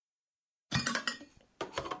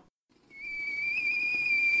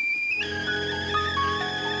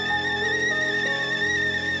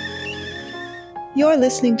You're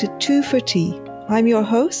listening to Two for Tea. I'm your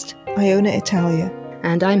host, Iona Italia.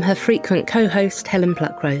 And I'm her frequent co-host, Helen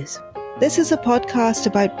Pluckrose. This is a podcast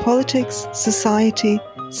about politics, society,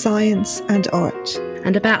 science and art.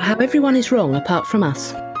 And about how everyone is wrong apart from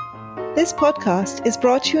us. This podcast is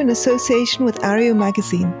brought to you in association with Ario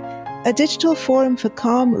Magazine, a digital forum for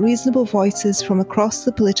calm, reasonable voices from across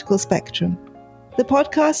the political spectrum. The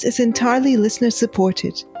podcast is entirely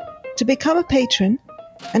listener-supported. To become a patron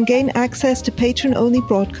and gain access to patron-only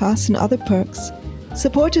broadcasts and other perks,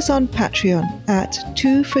 support us on Patreon at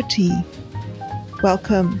 2 for Tea.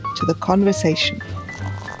 Welcome to the conversation.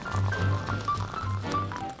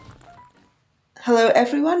 Hello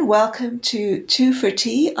everyone, welcome to 2 for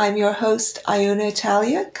Tea. I'm your host Iona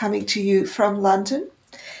Italia, coming to you from London.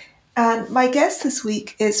 And my guest this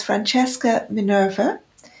week is Francesca Minerva.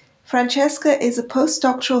 Francesca is a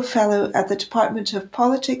postdoctoral fellow at the Department of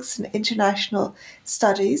Politics and International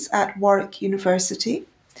Studies at Warwick University.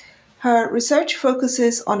 Her research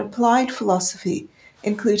focuses on applied philosophy,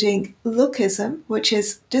 including lookism, which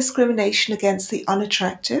is discrimination against the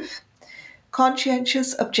unattractive,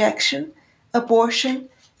 conscientious objection, abortion,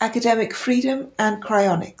 academic freedom, and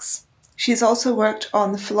cryonics. She's also worked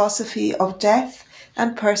on the philosophy of death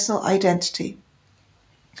and personal identity.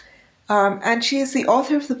 And she is the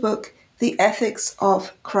author of the book, The Ethics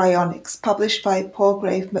of Cryonics, published by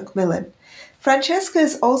Palgrave Macmillan. Francesca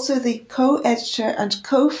is also the co-editor and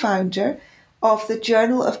co-founder of the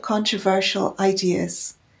Journal of Controversial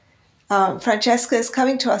Ideas. Francesca is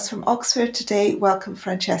coming to us from Oxford today. Welcome,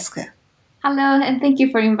 Francesca. Hello, and thank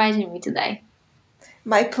you for inviting me today.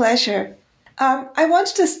 My pleasure. I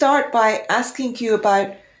wanted to start by asking you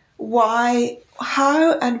about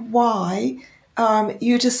how and why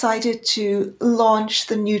you decided to launch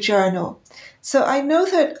the new journal. So I know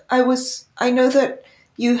that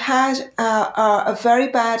you had a very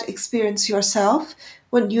bad experience yourself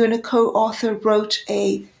when you and a co-author wrote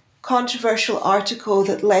a controversial article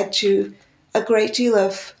that led to a great deal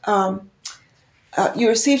of you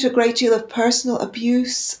received a great deal of personal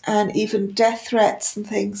abuse and even death threats and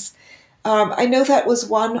things. I know that was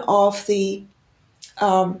one of the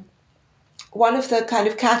kind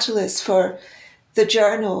of catalysts for the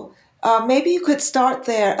journal. Maybe you could start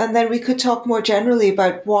there, and then we could talk more generally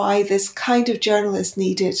about why this kind of journal is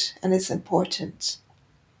needed and is important.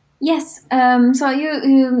 Yes, so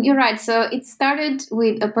you're right. So it started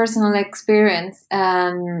with a personal experience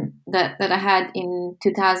that I had in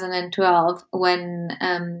 2012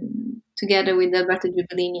 when, together with Alberto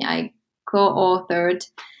Giubilini, I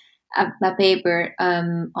co-authored a paper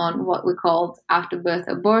on what we called afterbirth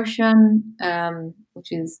abortion,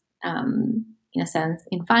 which is in a sense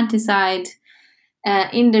infanticide,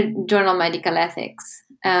 in the journal Medical Ethics.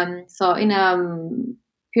 So in a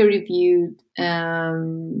peer-reviewed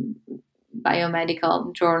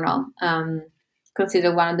biomedical journal,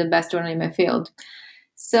 considered one of the best journals in my field.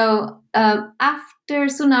 So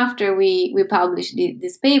soon after we published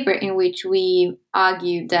this paper in which we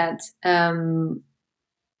argued that the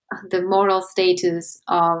moral status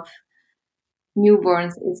of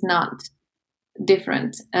newborns is not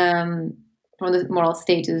different from the moral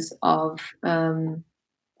status of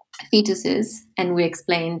fetuses, and we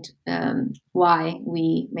explained why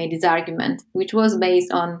we made this argument, which was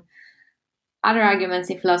based on other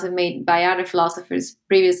arguments in philosophy made by other philosophers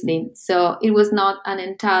previously. So it was not an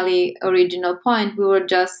entirely original point. We were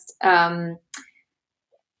just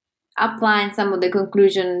applying some of the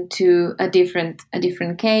conclusion to a different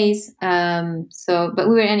case. But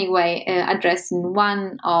we were anyway addressing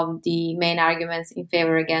one of the main arguments in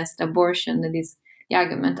favor against abortion, that is the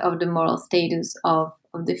argument of the moral status of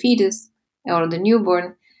the fetus or the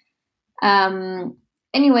newborn.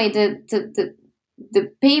 Anyway,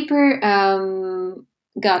 the paper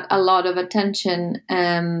got a lot of attention,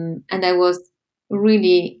 and that was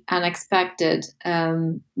really unexpected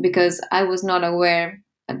because I was not aware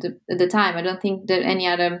at the time. I don't think that any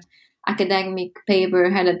other academic paper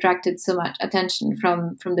had attracted so much attention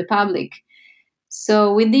from the public.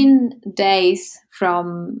 So within days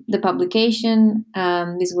from the publication,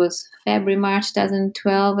 this was February, March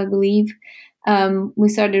 2012, I believe, we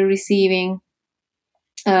started receiving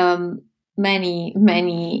many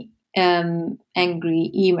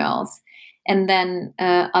angry emails, and then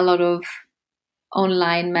a lot of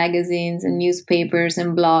online magazines and newspapers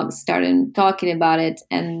and blogs started talking about it,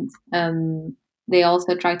 and they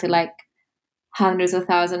also attracted like hundreds of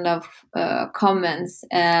thousands of comments,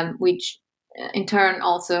 which in turn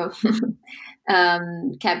also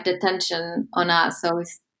kept attention on us. So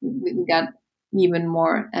we got even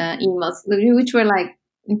more emails, which were like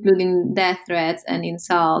including death threats and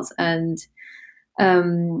insults and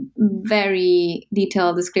very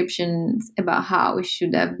detailed descriptions about how he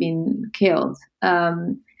should have been killed.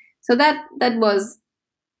 So that was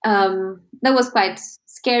quite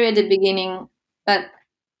scary at the beginning, but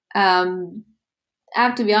I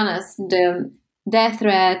have to be honest, the death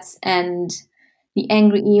threats and the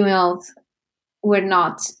angry emails were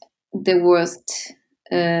not the worst.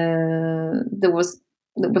 The worst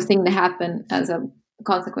thing that happened as a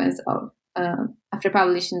consequence of after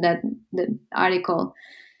publishing that the article.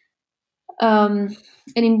 And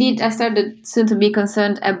indeed, I started soon to be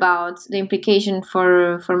concerned about the implication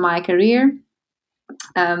for my career.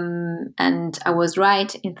 And I was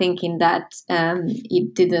right in thinking that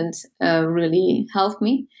it didn't really help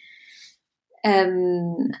me.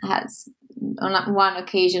 Has on one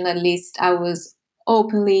occasion at least, I was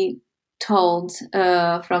openly told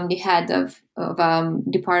from the head of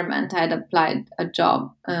department I had applied a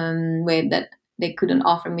job with that they couldn't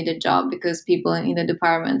offer me the job because people in the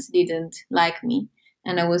department didn't like me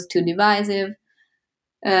and I was too divisive.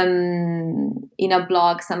 In a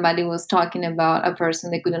blog, somebody was talking about a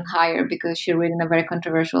person they couldn't hire because she written a very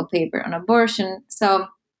controversial paper on abortion. So,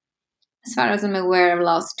 as far as I'm aware, I've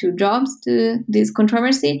lost 2 jobs to this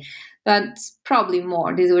controversy, but probably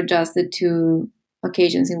more. These were just the 2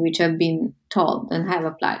 occasions in which I've been told and have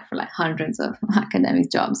applied for like hundreds of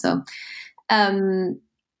academic jobs. So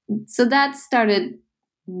that started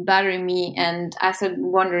bothering me, and I started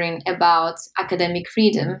wondering about academic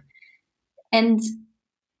freedom. And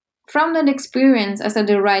from that experience, I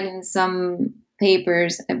started writing some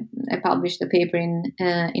papers. I published a paper in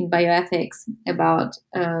bioethics about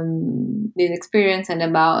this experience and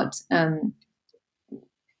about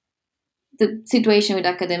the situation with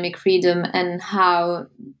academic freedom and how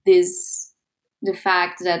the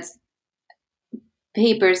fact that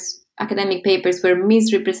academic papers were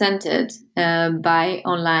misrepresented by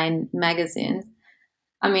online magazines.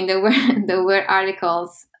 I mean, there were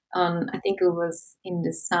articles on, I think it was in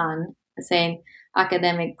the Sun, saying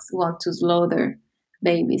academics want to slaughter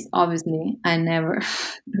babies. Obviously, I never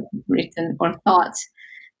written or thought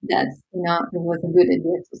that it was a good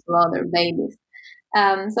idea to slaughter babies.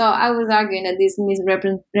 So I was arguing that this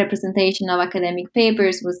misrepresentation of academic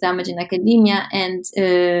papers was damaging academia and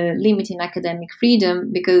limiting academic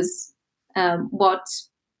freedom because what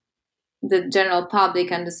the general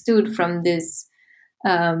public understood from these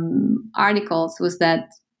articles was that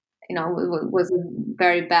was a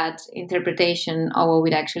very bad interpretation of what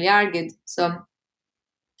we'd actually argued. So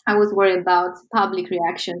I was worried about public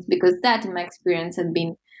reactions because that, in my experience, had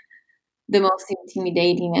been the most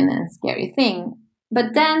intimidating and scary thing.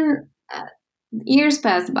 But then years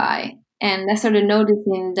passed by, and I started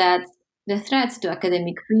noticing that the threats to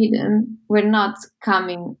academic freedom were not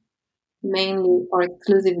coming mainly or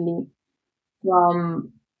exclusively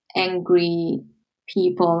from angry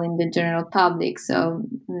people in the general public, so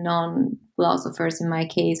non-philosophers in my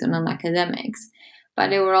case or non-academics, but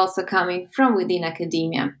they were also coming from within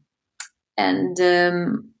academia. And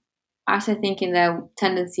I started thinking that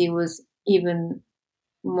tendency was even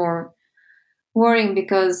more worrying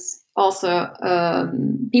because also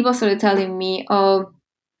people started telling me, oh,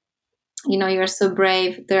 you're so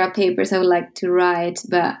brave. There are papers I would like to write,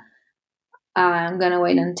 but I'm going to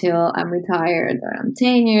wait until I'm retired or I'm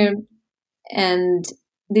tenured. And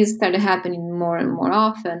this started happening more and more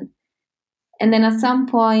often. And then at some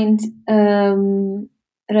point,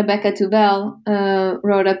 Rebecca Tubell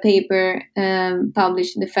wrote a paper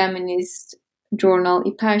published in the feminist journal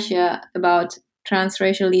Hypatia about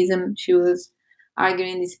transracialism. She was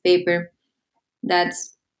arguing in this paper that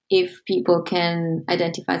if people can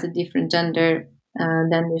identify as a different gender,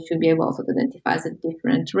 then they should be able also to identify as a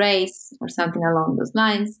different race or something along those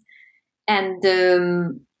lines. And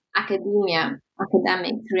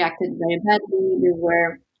academics reacted very badly. There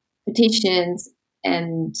were petitions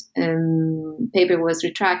and paper was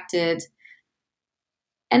retracted.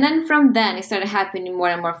 And then from then it started happening more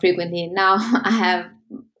and more frequently. Now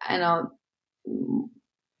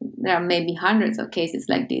there are maybe hundreds of cases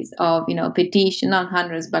like this of, petition, not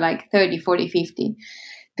hundreds, but like 30, 40, 50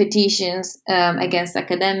 petitions against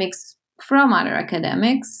academics from other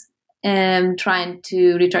academics, trying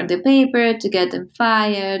to retract the paper, to get them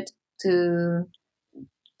fired, to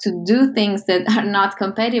do things that are not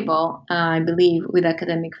compatible, I believe, with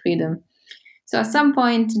academic freedom. So at some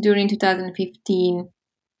point during 2015,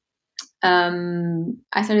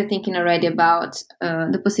 I started thinking already about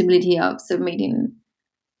the possibility of submitting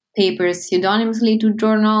papers pseudonymously to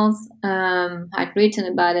journals. I'd written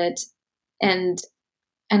about it, and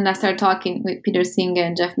I started talking with Peter Singer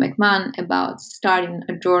and Jeff McMahon about starting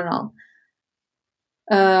a journal.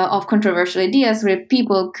 of controversial ideas, where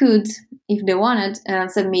people could, if they wanted,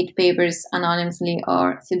 submit papers anonymously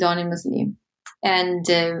or pseudonymously. And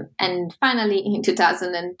finally, in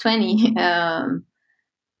 2020,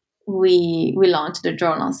 we launched the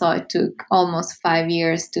journal. So it took almost 5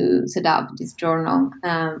 years to set up this journal,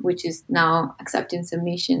 which is now accepting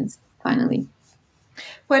submissions finally.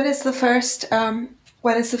 When is the first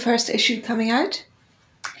issue coming out?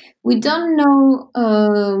 We don't know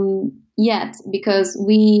yet, because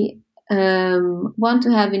we want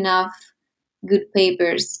to have enough good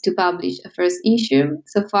papers to publish a first issue.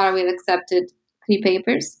 So far, we've accepted 3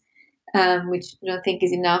 papers, which I don't think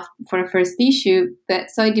is enough for a first issue. But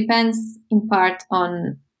so it depends in part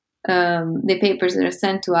on the papers that are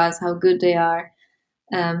sent to us, how good they are,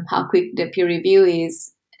 how quick the peer review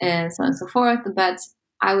is, and so on and so forth. But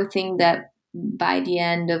I would think that by the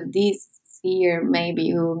end of this year,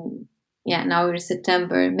 maybe now we're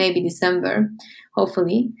September, maybe December,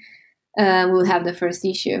 hopefully, we'll have the first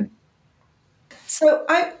issue. So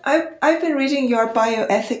I've been reading your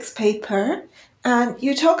bioethics paper, and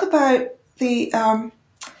you talk about the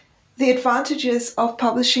advantages of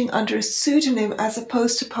publishing under a pseudonym as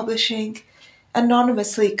opposed to publishing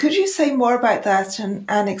anonymously. Could you say more about that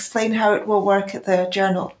and explain how it will work at the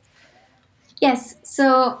journal? Yes.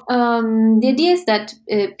 So the idea is that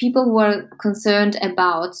people were concerned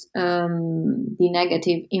about the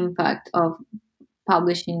negative impact of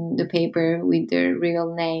publishing the paper with their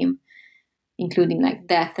real name, including like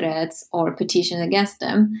death threats or petitions against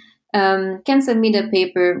them, can submit a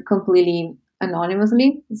paper completely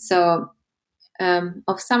anonymously. So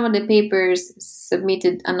of some of the papers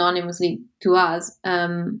submitted anonymously to us,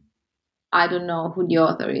 I don't know who the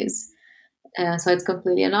author is. So it's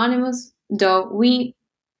completely anonymous, though we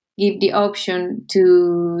give the option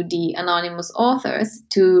to the anonymous authors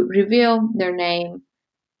to reveal their name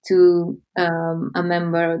to a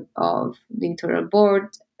member of the editorial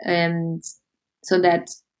board, and so that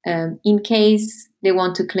in case they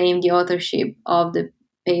want to claim the authorship of the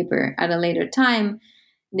paper at a later time,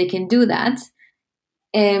 they can do that.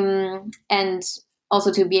 And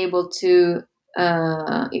also to be able to,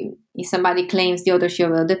 if somebody claims the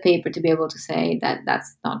authorship of the paper, to be able to say that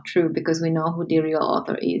that's not true, because we know who the real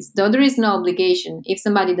author is. Though there is no obligation, if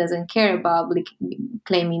somebody doesn't care about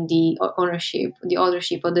claiming the ownership, the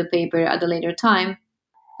authorship of the paper at a later time,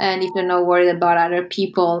 and if they're not worried about other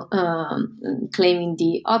people claiming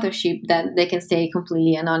the authorship, then they can stay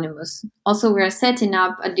completely anonymous. Also, we are setting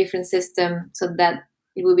up a different system so that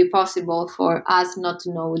it will be possible for us not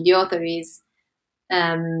to know who the author is,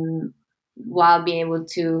 while being able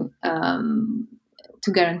to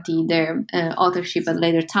guarantee their authorship at a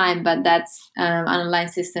later time. But that's an online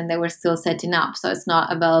system that we're still setting up, so it's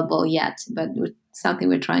not available yet, but something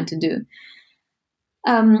we're trying to do.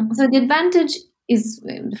 So the advantage is,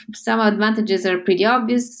 some advantages are pretty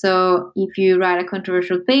obvious. So if you write a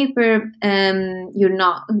controversial paper, you're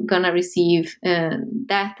not gonna receive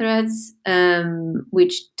death threats,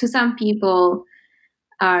 which to some people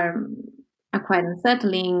are quite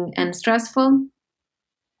unsettling and stressful.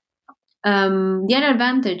 The other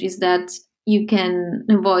advantage is that you can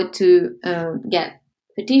avoid to get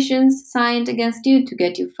petitions signed against you, to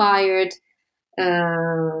get you fired,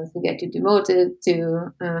 to get you demoted,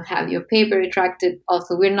 to have your paper retracted.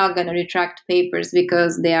 Also, we're not going to retract papers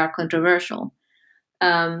because they are controversial.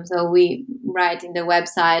 So we write in the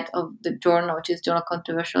website of the journal, which is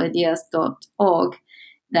journalcontroversialideas.org,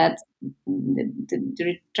 that the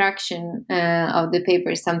retraction of the paper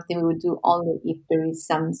is something we would do only if there is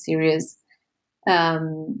some serious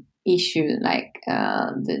issue, like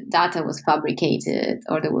the data was fabricated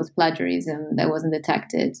or there was plagiarism that wasn't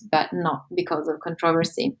detected, but not because of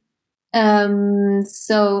controversy.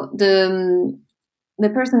 So the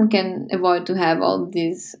person can avoid to have all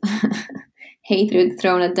this hatred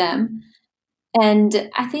thrown at them.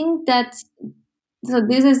 And I think that, so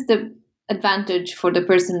this is the advantage for the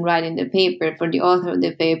person writing the paper, for the author of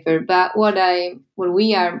the paper. But what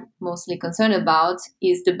we are mostly concerned about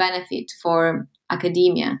is the benefit for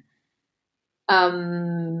academia.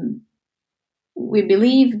 We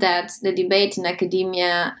believe that the debate in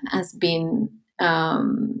academia has been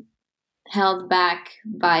held back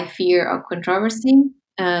by fear of controversy.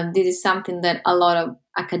 This is something that a lot of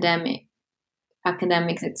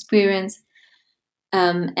academics experience.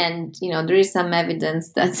 And there is some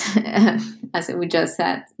evidence that, as we just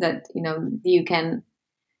said, that you can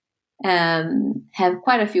have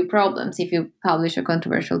quite a few problems if you publish a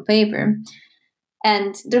controversial paper.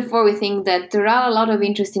 And therefore, we think that there are a lot of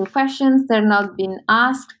interesting questions that are not being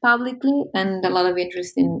asked publicly, and a lot of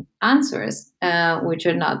interesting answers which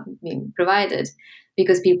are not being provided.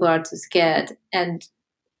 because people are too scared. And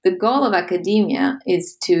the goal of academia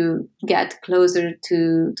is to get closer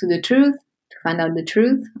to the truth, to find out the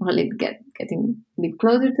truth, or getting a bit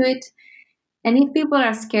closer to it. And if people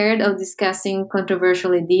are scared of discussing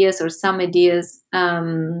controversial ideas or some ideas,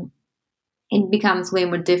 it becomes way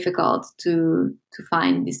more difficult to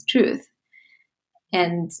find this truth.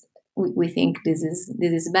 And we think this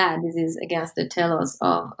is bad. This is against the telos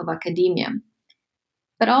of academia.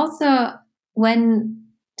 But also, when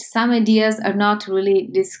some ideas are not really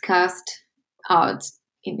discussed out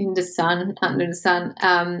in the sun, under the sun,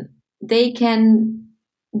 they can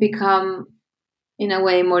become, in a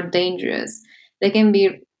way, more dangerous. They can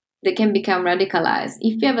become radicalized.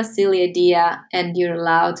 If you have a silly idea and you're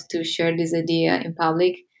allowed to share this idea in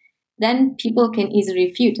public, then people can easily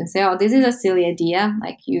refute and say, "Oh, this is a silly idea.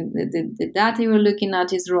 Like the data you were looking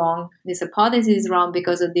at is wrong. This hypothesis is wrong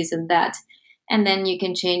because of this and that," and then you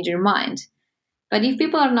can change your mind. But if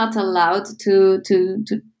people are not allowed to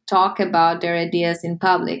talk about their ideas in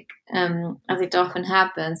public, as it often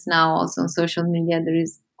happens now, also on social media, there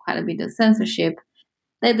is quite a bit of censorship.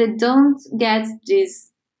 That they don't get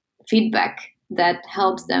this feedback that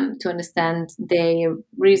helps them to understand their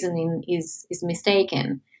reasoning is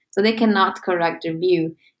mistaken. So they cannot correct their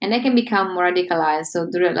view, and they can become more radicalized. So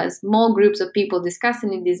there are like small groups of people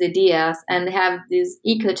discussing these ideas, and they have this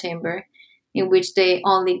echo chamber in which they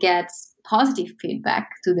only get positive feedback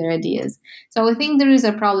to their ideas. So I think there is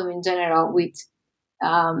a problem in general with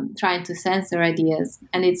trying to censor ideas,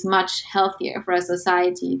 and it's much healthier for a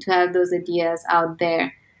society to have those ideas out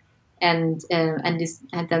there and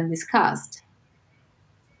them discussed.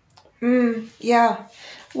 Yeah.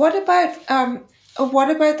 What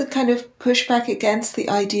about the kind of pushback against the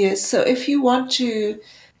ideas? So if you want to,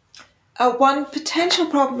 one potential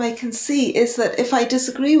problem I can see is that if I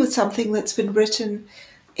disagree with something that's been written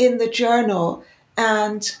in the journal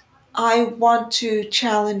and I want to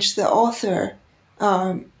challenge the author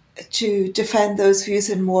um, to defend those views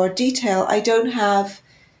in more detail, I don't have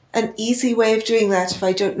an easy way of doing that if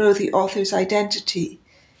I don't know the author's identity.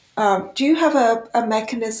 Do you have a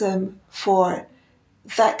mechanism for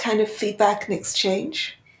that kind of feedback and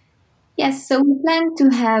exchange? Yes, so we plan to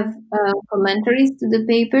have commentaries to the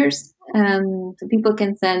papers. So people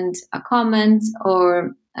can send a comment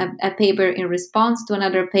or a paper in response to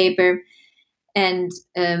another paper, and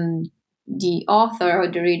the author or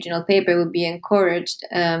the original paper will be encouraged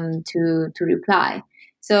to reply.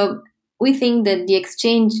 So we think that the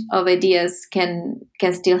exchange of ideas can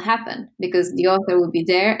still happen because the author will be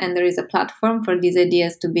there, and there is a platform for these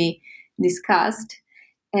ideas to be discussed,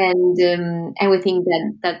 and we think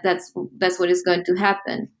that's what is going to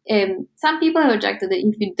happen. Some people have objected that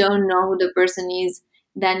if you don't know who the person is,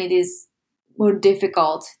 then it is more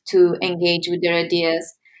difficult to engage with their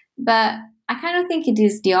ideas. But I kind of think it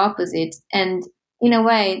is the opposite, and in a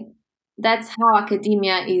way, that's how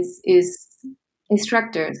academia is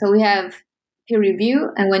structured. So we have peer review,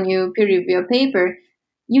 and when you peer review a paper,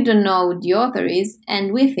 you don't know who the author is,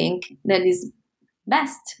 and we think that is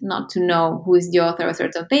best not to know who is the author of a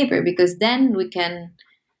certain paper, because then we can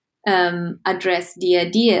address the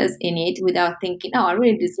ideas in it without thinking, "Oh, I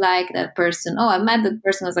really dislike that person. Oh, I met that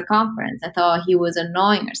person at a conference. I thought he was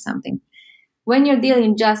annoying or something." When you're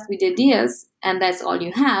dealing just with ideas and that's all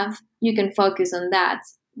you have, you can focus on that.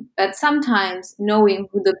 But sometimes knowing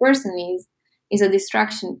who the person is a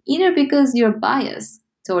distraction, either because you're biased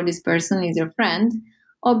toward this person is your friend,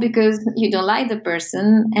 or because you don't like the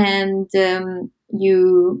person and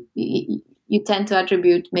you tend to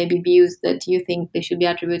attribute maybe views that you think they should be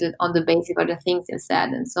attributed on the basis of the things they've said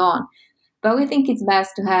and so on. But we think it's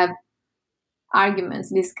best to have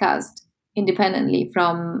arguments discussed independently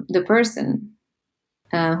from the person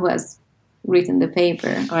who has written the paper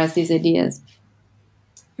or has these ideas.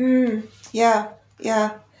 Yeah,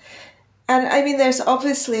 yeah. And I mean, there's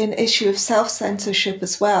obviously an issue of self censorship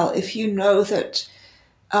as well. If you know that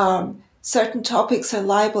certain topics are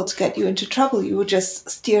liable to get you into trouble, you will just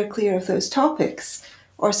steer clear of those topics.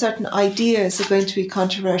 Or certain ideas are going to be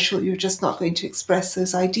controversial, you're just not going to express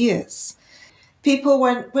those ideas.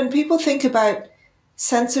 When people think about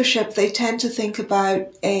censorship, they tend to think about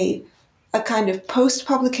a kind of post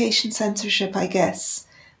publication censorship, I guess.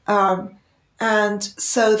 Um, and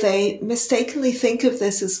so they mistakenly think of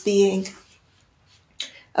this as being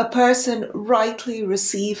a person rightly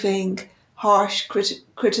receiving harsh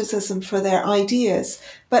criticism for their ideas.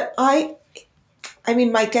 But I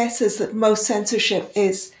mean, my guess is that most censorship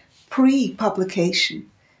is pre-publication,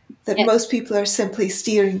 that Yes, most people are simply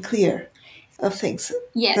steering clear of things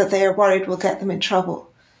yes, that they are worried will get them in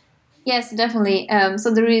trouble. yes, definitely.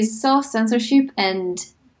 So there is self censorship, and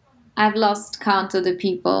I've lost count of the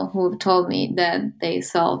people who have told me that they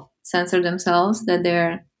self-censor themselves, that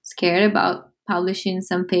they're scared about publishing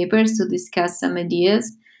some papers to discuss some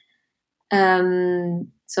ideas. Of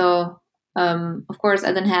course,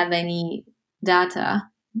 I don't have any data,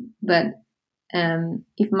 but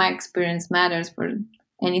if my experience matters for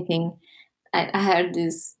anything, I heard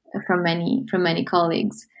this from many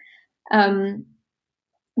colleagues. The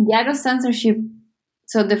other censorship.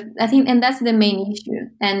 So I think, and that's the main issue,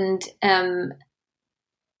 and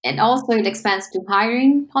also it expands to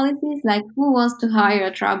hiring policies. Like, who wants to hire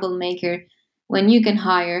a troublemaker when you can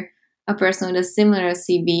hire a person with a similar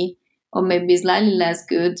CV, or maybe slightly less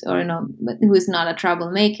good, or but who is not a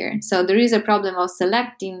troublemaker? So there is a problem of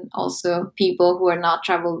selecting also people who are not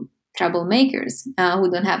troublemakers,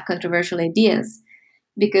 who don't have controversial ideas,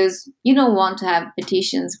 because you don't want to have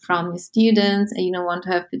petitions from your students, and you don't want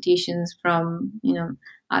to have petitions from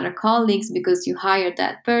other colleagues because you hired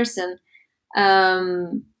that person.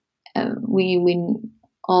 um, we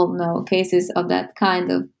all know cases of that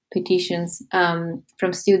kind of petitions,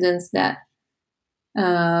 from students that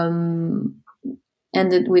um,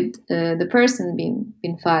 ended with the person being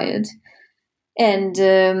fired, and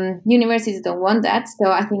universities don't want that.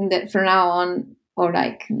 So I think that from now on, or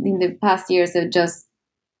like in the past years, they've just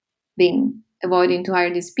been avoiding to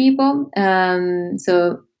hire these people.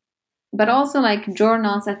 But also like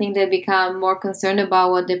journals, I think they become more concerned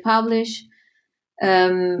about what they publish.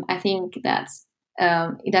 I think that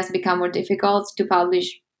it has become more difficult to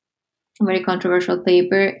publish a very controversial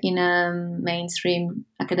paper in a mainstream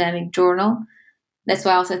academic journal. That's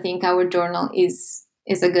why I also think our journal is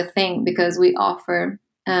a good thing, because we offer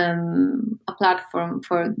a platform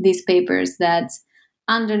for these papers that,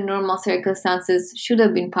 under normal circumstances, should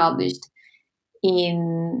have been published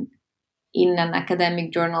in an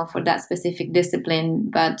academic journal for that specific discipline,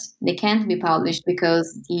 but they can't be published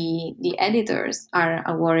because the editors are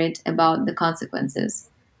worried about the consequences.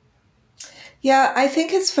 Yeah, I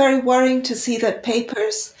think it's very worrying to see that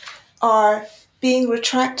papers are being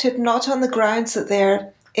retracted not on the grounds that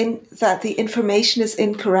that the information is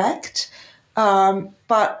incorrect,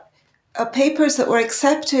 but papers that were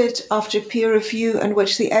accepted after peer review and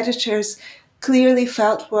which the editors clearly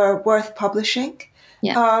felt were worth publishing,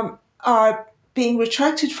 Yeah. Are being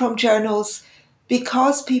retracted from journals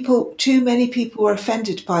because too many people were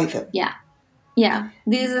offended by them. Yeah.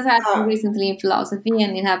 This has happened recently in philosophy,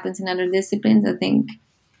 and it happens in other disciplines, I think.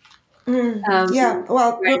 Yeah,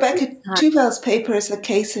 well, Right. Rebecca Tuvel's paper is a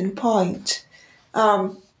case in point.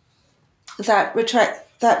 That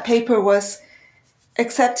paper was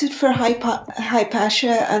accepted for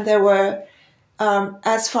Hypatia, and there were,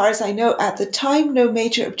 as far as I know, at the time, no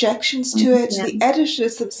major objections to it. Yeah. The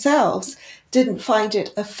editors themselves didn't find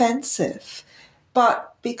it offensive,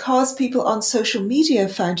 but because people on social media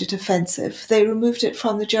found it offensive, they removed it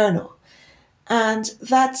from the journal. And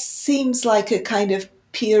that seems like a kind of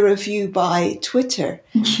peer review by Twitter,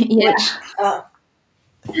 Yeah.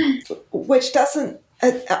 which doesn't.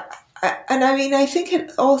 And I mean, I think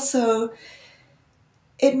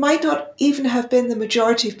it might not even have been the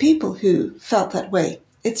majority of people who felt that way.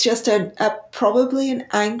 It's just probably an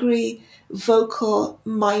angry, vocal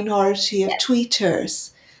minority of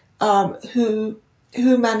tweeters who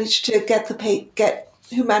managed to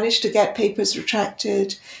get papers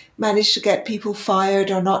retracted, managed to get people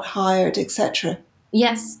fired or not hired, etc.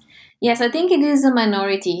 Yes. I think it is a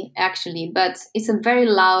minority, actually, but it's a very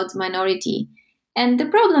loud minority. And the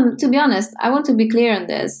problem, to be honest, I want to be clear on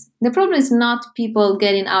this. The problem is not people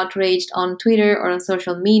getting outraged on Twitter or on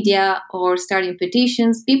social media or starting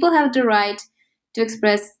petitions. People have the right to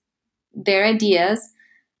express their ideas,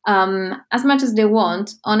 as much as they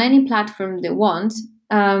want on any platform they want.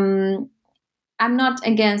 I'm not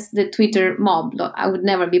against the Twitter mob. I would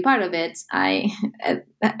never be part of it. I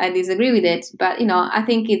disagree with it, but I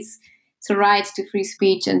think it's a right to free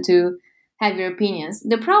speech and to have your opinions.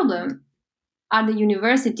 The problem are the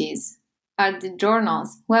universities, are the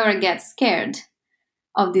journals, whoever gets scared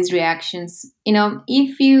of these reactions.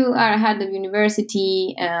 If you are head of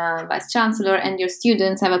university, vice chancellor, and your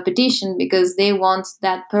students have a petition because they want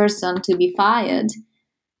that person to be fired,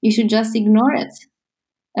 you should just ignore it.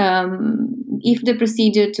 If the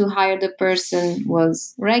procedure to hire the person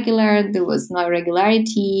was regular, there was no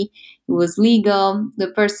irregularity, it was legal,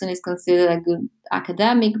 the person is considered a good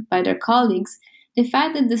academic by their colleagues, the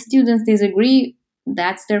fact that the students disagree,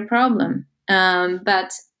 that's their problem.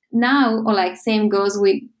 But now, or like same goes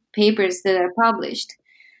with papers that are published.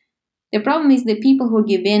 The problem is the people who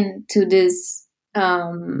give in to these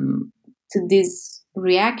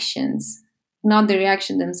reactions, not the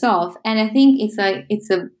reaction themselves. And I think it's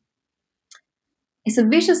a it's a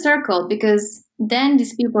vicious circle, because then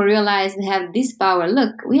these people realize they have this power.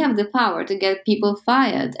 Look, we have the power to get people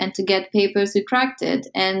fired and to get papers retracted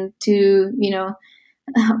and to,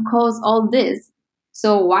 cause all this.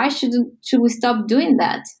 So why should we stop doing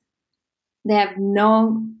that? They have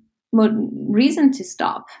no reason to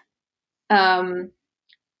stop. But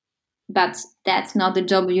that's not the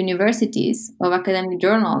job of universities, of academic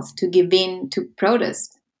journals, to give in to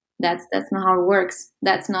protest. That's not how it works.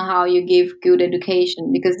 That's not how you give good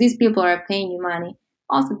education, because these people are paying you money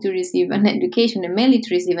also to receive an education, and mainly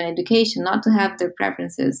to receive an education, not to have their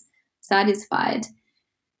preferences satisfied.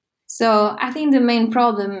 So I think the main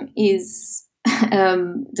problem is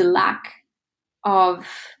the lack of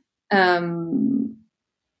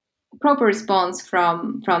proper response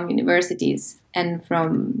from universities and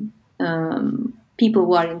from people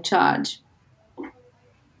who are in charge.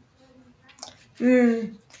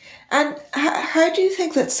 And how do you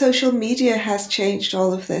think that social media has changed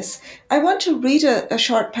all of this? I want to read a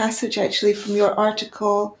short passage actually from your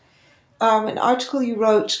article, an article you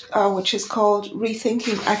wrote, which is called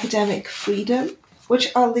Rethinking Academic Freedom,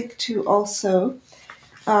 which I'll link to also.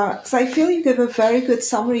 So I feel you give a very good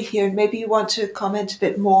summary here, and maybe you want to comment a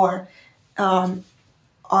bit more on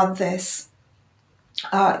this.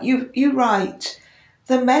 You write,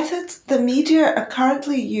 the methods the media are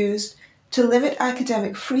currently used to limit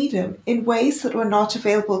academic freedom in ways that were not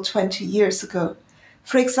available 20 years ago.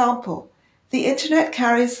 For example, the internet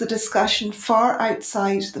carries the discussion far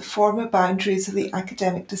outside the former boundaries of the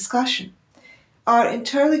academic discussion. Our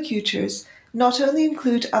interlocutors not only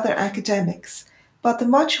include other academics, but the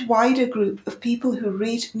much wider group of people who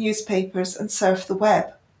read newspapers and surf the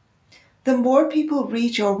web. The more people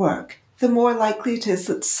read your work, the more likely it is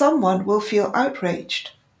that someone will feel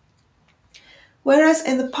outraged. Whereas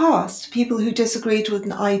in the past, people who disagreed with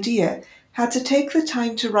an idea had to take the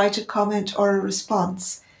time to write a comment or a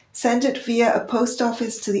response, send it via a post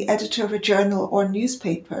office to the editor of a journal or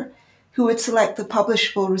newspaper, who would select the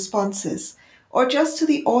publishable responses, or just to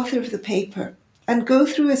the author of the paper, and go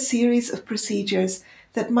through a series of procedures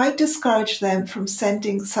that might discourage them from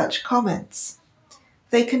sending such comments.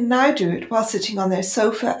 They can now do it while sitting on their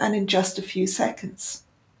sofa and in just a few seconds.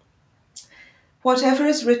 Whatever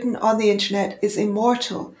is written on the internet is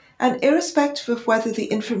immortal, and irrespective of whether the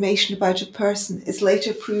information about a person is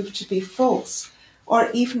later proved to be false or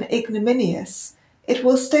even ignominious, it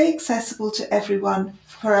will stay accessible to everyone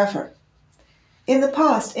forever. In the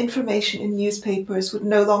past, information in newspapers would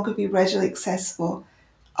no longer be readily accessible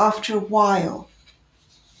after a while.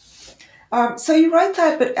 So you write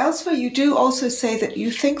that, but elsewhere you do also say that you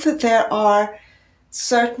think that there are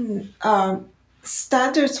certain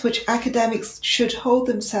standards which academics should hold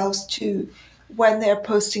themselves to when they're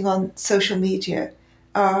posting on social media.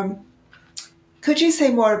 Um, could you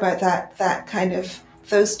say more about that kind of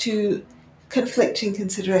those two conflicting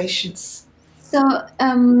considerations? So,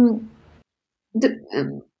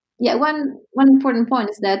 the, yeah, one important point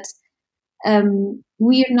is that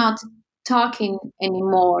we are not talking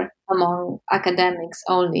anymore among academics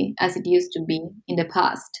only, as it used to be in the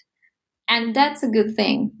past. And that's a good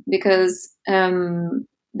thing, because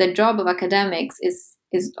the job of academics is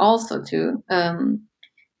also to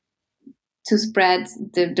spread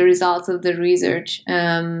the results of the research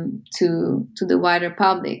to the wider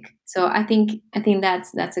public. So I think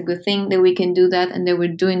that's a good thing that we can do that, and that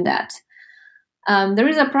we're doing that. There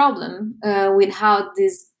is a problem with how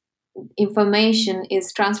this information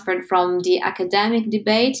is transferred from the academic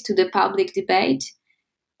debate to the public debate.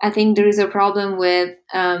 I think there is a problem with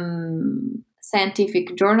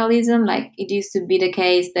scientific journalism. Like, it used to be the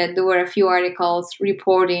case that there were a few articles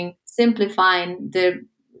reporting, simplifying the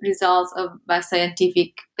results of a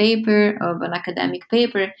scientific paper, of an academic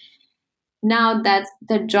paper. Now that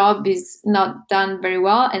the job is not done very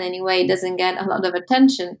well, and anyway, it doesn't get a lot of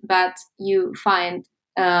attention, but you find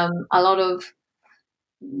a lot of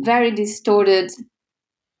very distorted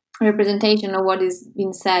representation of what is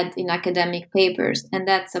being said in academic papers, and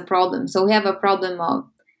that's a problem. So we have a problem of,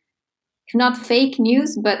 if not fake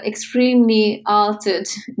news, but extremely altered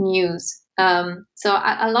news. So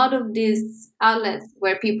a lot of these outlets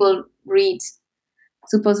where people read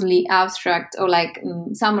supposedly abstract or like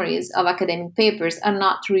summaries of academic papers are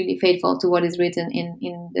not really faithful to what is written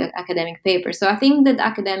in the academic paper. So I think that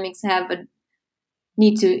academics have a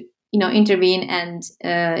need to intervene and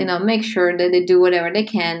make sure that they do whatever they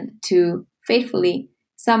can to faithfully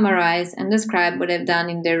summarize and describe what they've done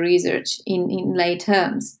in their research in lay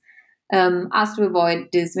terms, as to avoid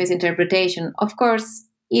this misinterpretation. Of course,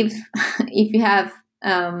 if if you have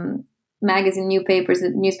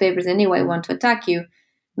newspapers anyway want to attack you,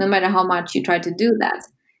 no matter how much you try to do that,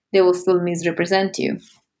 they will still misrepresent you.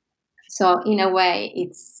 So in a way,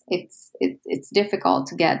 it's difficult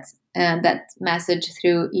to get that message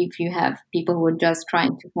through if you have people who are just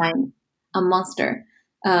trying to find a monster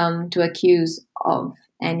to accuse of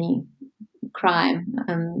any crime,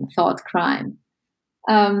 thought crime.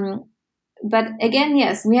 Um, but again,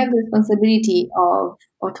 yes, we have the responsibility of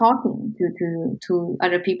talking to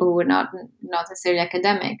other people who are not necessarily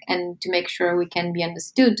academic, and to make sure we can be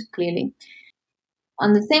understood clearly.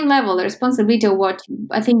 On the same level, the responsibility of what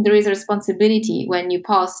I think there is a responsibility when you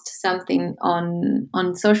post something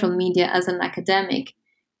on social media as an academic,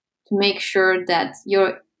 to make sure that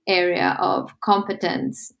your area of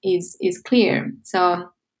competence is clear. So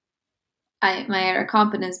my area of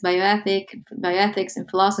competence, bioethics and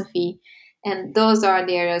philosophy, and those are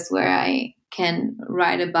the areas where I can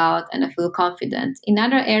write about and I feel confident. In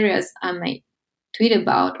other areas I might tweet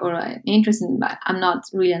about or I'm interested in, but I'm not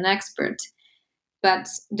really an expert. But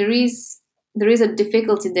there is a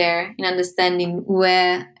difficulty there in understanding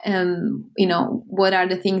where what are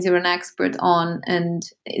the things you're an expert on, and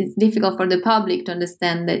it's difficult for the public to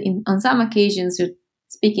understand that on some occasions you're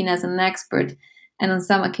speaking as an expert, and on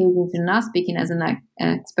some occasions you're not speaking as an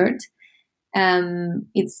expert.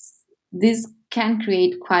 It's this can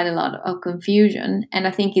create quite a lot of confusion, and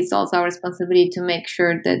I think it's also our responsibility to make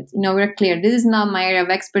sure that we're clear. This is not my area of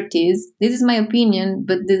expertise. This is my opinion,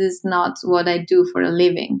 but this is not what I do for a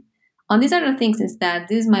living. On these other things, instead,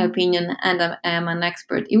 this is my opinion, and I am an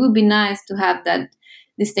expert. It would be nice to have that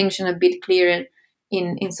distinction a bit clearer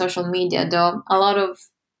in social media, though a lot of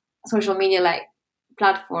social media like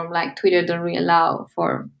platform like Twitter don't really allow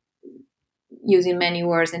for using many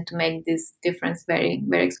words and to make this difference very,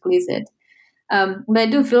 very explicit. But I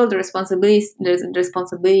do feel the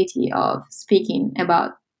responsibility of speaking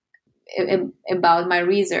about my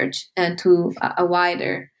research and to a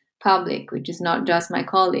wider public, which is not just my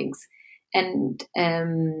colleagues, and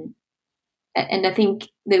I think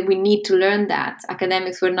that we need to learn that.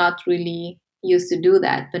 Academics were not really used to do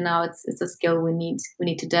that, but now it's a skill we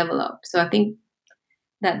need to develop. So I think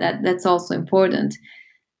that's also important.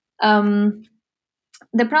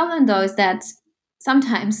 The problem, though, is that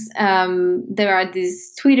sometimes there are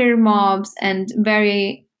these Twitter mobs and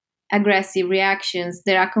very aggressive reactions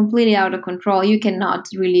that are completely out of control. You cannot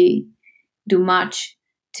really do much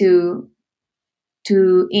to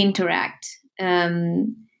interact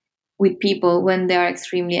with people when they are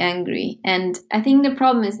extremely angry. And I think the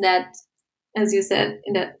problem is that, as you said,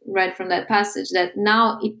 right from that passage, that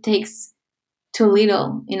now it takes too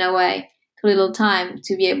little, in a way, too little time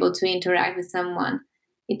to be able to interact with someone.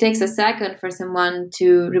 It takes a second for someone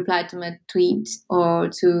to reply to my tweet or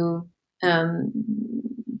to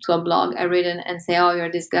a blog I written and say, "Oh, you're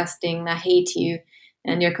disgusting. I hate you,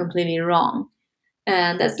 and you're completely wrong."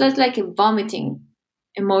 And that's like vomiting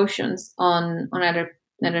emotions on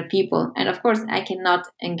other people. And of course, I cannot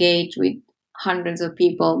engage with hundreds of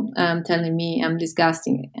people telling me I'm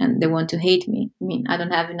disgusting and they want to hate me. I mean, I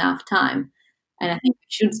don't have enough time, and I think I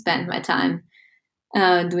should spend my time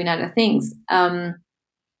doing other things.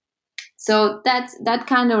 So that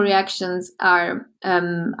kind of reactions are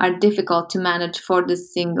difficult to manage for the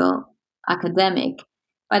single academic.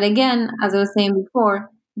 But again, as I was saying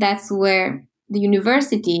before, that's where the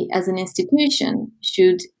university as an institution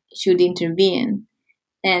should intervene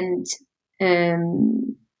and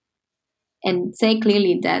um, say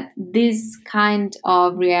clearly that these kind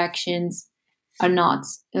of reactions are not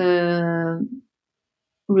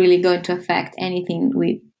really going to affect anything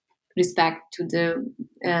with respect to the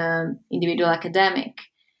individual academic.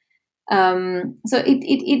 So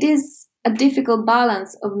it is a difficult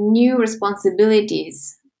balance of new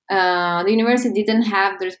responsibilities. The university didn't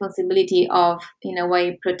have the responsibility of, in a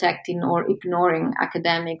way, protecting or ignoring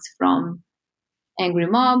academics from angry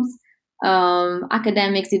mobs.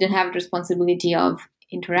 Academics didn't have the responsibility of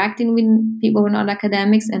interacting with people who are not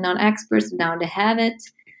academics and not experts. Now they have it.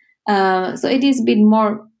 So it is a bit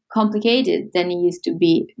more complicated than it used to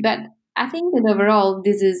be. But I think that overall,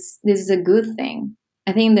 this is a good thing.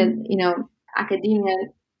 I think that academia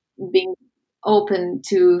being open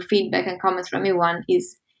to feedback and comments from everyone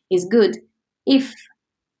is good if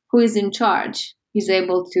who is in charge is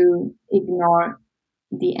able to ignore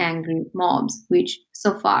the angry mobs, which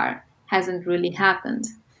so far hasn't really happened.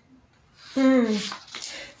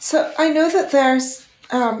 So I know that there's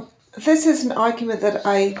this is an argument that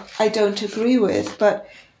I don't agree with, but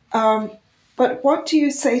what do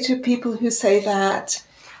you say to people who say that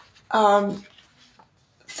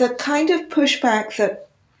the kind of pushback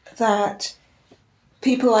that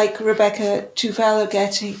people like Rebecca Tuvel are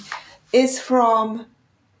getting is from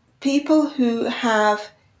people who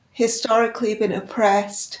have historically been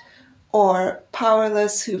oppressed or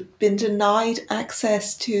powerless, who've been denied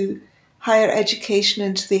access to higher education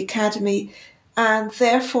and to the academy, and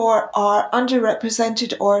therefore are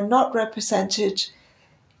underrepresented or not represented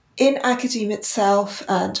in academia itself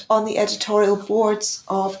and on the editorial boards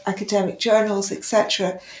of academic journals,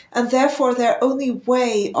 etc. And therefore, their only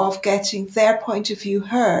way of getting their point of view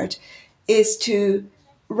heard is to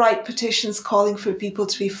write petitions calling for people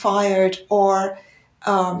to be fired or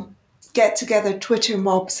get together Twitter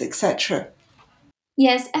mobs, etc.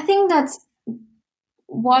 Yes, I think that's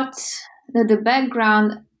what the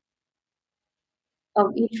background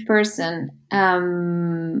of each person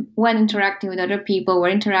when interacting with other people or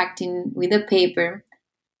interacting with a paper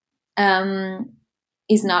um,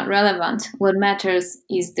 is not relevant. What matters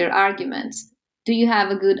is their argument. Do you have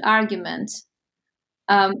a good argument?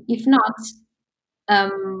 If not,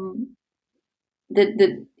 um,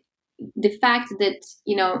 the the fact that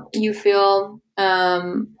you feel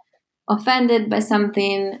offended by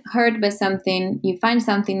something, hurt by something, you find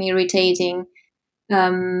something irritating,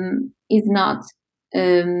 is not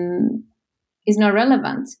um, is not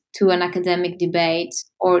relevant to an academic debate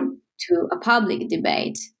or to a public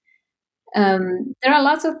debate. There are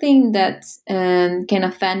lots of things that can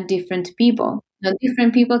offend different people.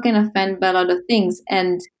 Different people can offend by a lot of things,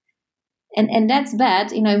 and that's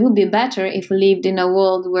bad. It would be better if we lived in a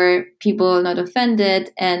world where people are not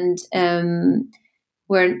offended and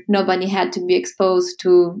where nobody had to be exposed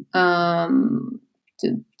to, to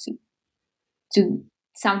to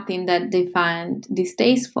something that they find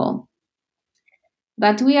distasteful.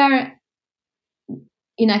 But we are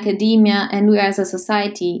in academia, and we as a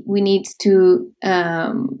society, we need to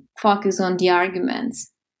focus on the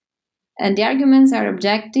arguments, and the arguments are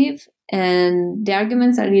objective, and the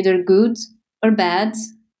arguments are either good or bad,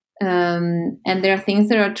 and there are things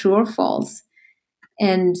that are true or false,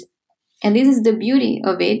 and this is the beauty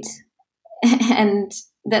of it. And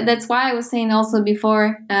that's why I was saying also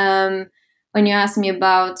before, when you asked me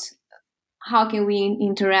about how can we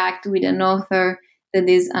interact with an author that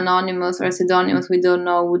is anonymous or pseudonymous, we don't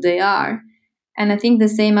know who they are. And I think the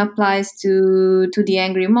same applies to the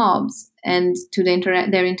angry mobs and to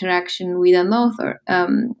their interaction with an author.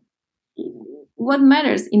 What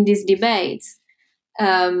matters in these debates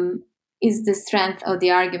is the strength of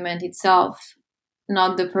the argument itself,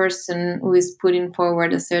 not the person who is putting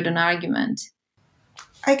forward a certain argument.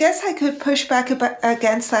 I guess I could push back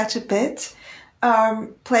against that a bit,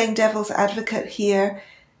 playing devil's advocate here,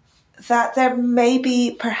 that there may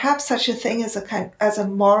be perhaps such a thing as a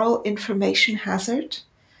moral information hazard.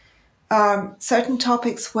 Certain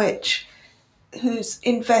topics whose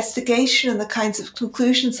investigation and the kinds of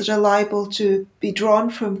conclusions that are liable to be drawn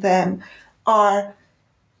from them are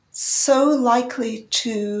so likely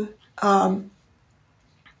to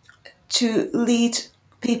lead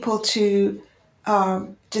people to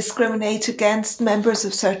discriminate against members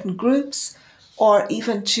of certain groups, or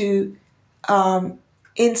even to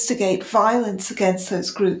instigate violence against those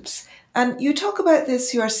groups. And you talk about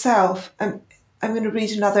this yourself. I'm going to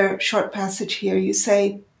read another short passage here. You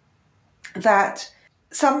say that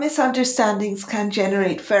some misunderstandings can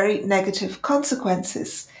generate very negative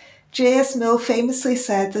consequences. J.S. Mill famously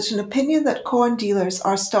said that an opinion that corn dealers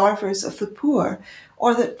are starvers of the poor,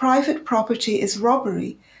 or that private property is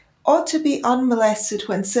robbery, ought to be unmolested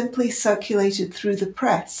when simply circulated through the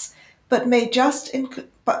press, but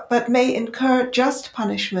may incur just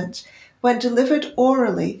punishment when delivered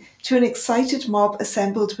orally to an excited mob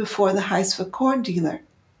assembled before the house of a corn dealer.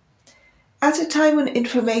 At a time when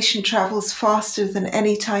information travels faster than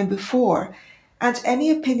any time before, and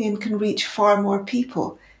any opinion can reach far more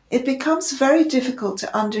people, it becomes very difficult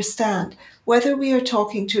to understand whether we are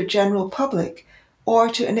talking to a general public or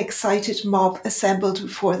to an excited mob assembled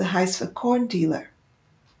before the house of a corn dealer.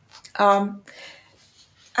 And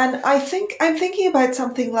I'm thinking about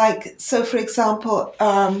something like, so for example,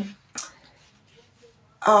 a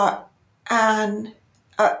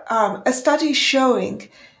study showing,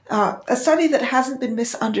 a study that hasn't been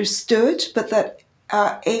misunderstood, but that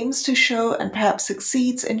aims to show and perhaps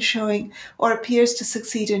succeeds in showing, or appears to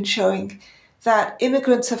succeed in showing, that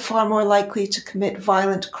immigrants are far more likely to commit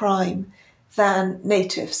violent crime than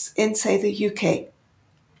natives in, say, the UK.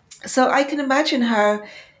 So I can imagine how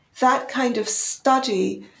that kind of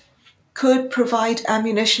study could provide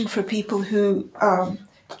ammunition for people who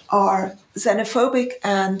are xenophobic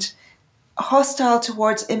and hostile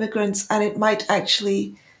towards immigrants, and it might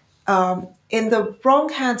actually, in the wrong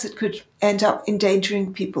hands, it could end up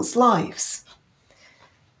endangering people's lives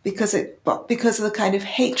because of the kind of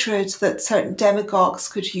hatred that certain demagogues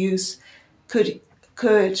could use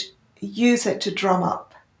it to drum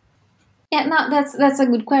up. Yeah, no, that's a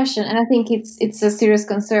good question, and I think it's a serious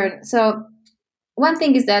concern. So one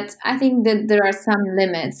thing is that I think that there are some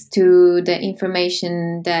limits to the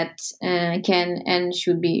information that can and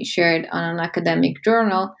should be shared on an academic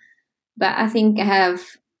journal. But I think I have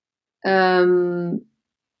um,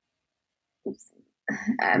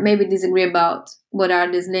 maybe disagree about what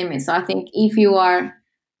are these limits. So I think if you want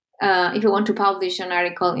to publish an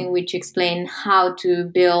article in which you explain how to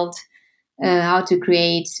build, how to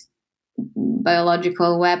create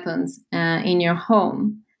biological weapons in your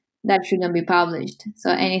home, that shouldn't be published.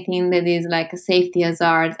 So anything that is like a safety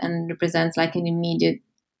hazard and represents like an immediate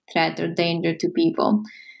threat or danger to people,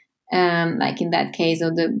 like in that case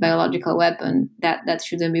of the biological weapon, that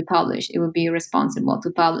shouldn't be published. It would be irresponsible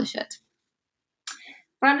to publish it.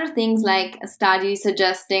 For other things like a study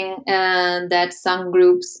suggesting that some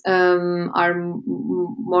groups are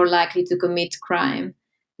more likely to commit crime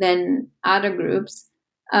than other groups,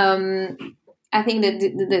 um, I think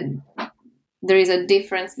that there is a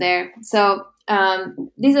difference there. So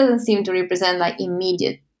this doesn't seem to represent like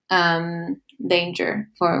immediate danger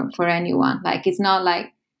for anyone. Like it's not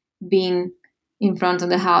like being in front of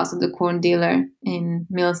the house of the corn dealer in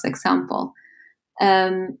Mill's example.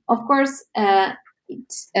 Of course,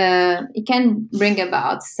 it can bring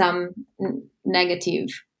about some negative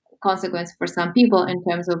consequence for some people in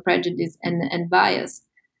terms of prejudice and bias,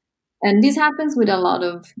 and this happens with a lot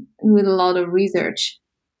of research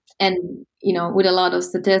and with a lot of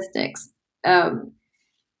statistics um,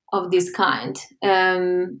 of this kind.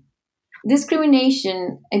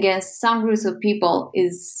 Discrimination against some groups of people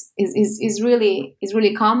is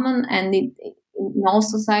really common and in all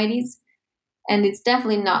societies, and it's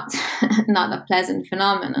definitely not not a pleasant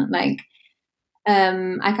phenomenon. Like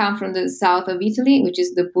I come from the south of Italy, which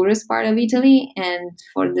is the poorest part of Italy, and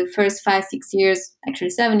for the first 5 6 years,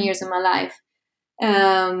 actually 7 years of my life,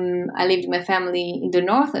 I lived with my family in the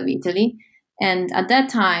north of Italy, and at that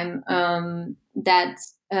time, that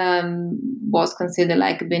was considered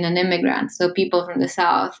like being an immigrant. So people from the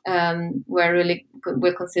south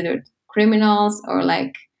were considered criminals or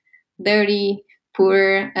like dirty,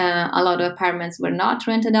 poor. A lot of apartments were not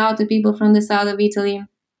rented out to people from the south of Italy.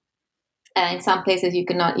 In some places, you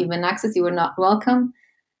could not even access; you were not welcome.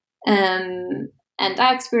 Um, and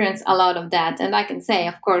I experienced a lot of that, and I can say,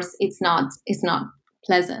 of course, it's not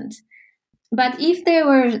pleasant. But if there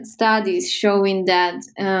were studies showing that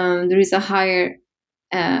there is a higher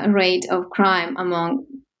rate of crime among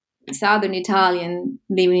southern Italian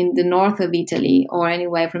living in the north of Italy, or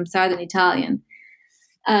anyway from southern Italian,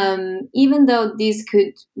 even though this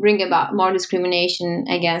could bring about more discrimination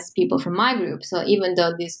against people from my group, so even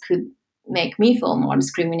though this could make me feel more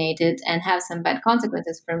discriminated and have some bad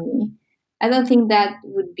consequences for me, I don't think that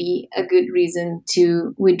would be a good reason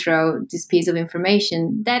to withdraw this piece of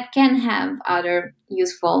information that can have other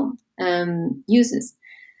useful uses.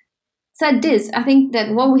 Said this, I think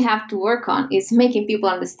that what we have to work on is making people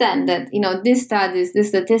understand that these studies, these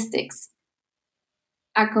statistics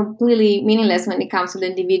are completely meaningless when it comes to the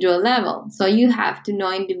individual level. So you have to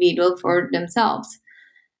know individual for themselves,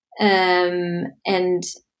 and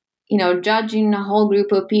judging a whole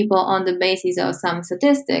group of people on the basis of some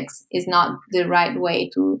statistics is not the right way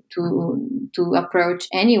to approach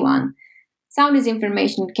anyone. Some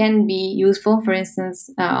disinformation can be useful, for instance,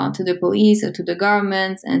 to the police or to the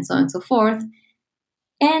governments, and so on and so forth.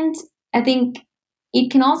 And I think it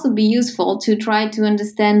can also be useful to try to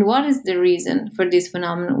understand what is the reason for this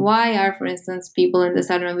phenomenon. Why are, for instance, people in the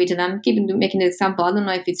southern region, I'm keeping making the example, I don't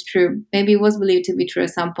know if it's true, maybe it was believed to be true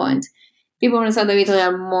at some point. People in the south of Italy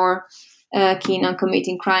are more keen on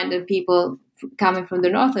committing crime than people coming from the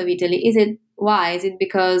north of Italy. Is it why? Is it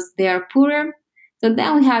because they are poorer? So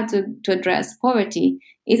then we have to address poverty.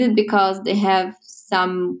 Is it because they have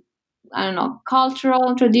some, I don't know,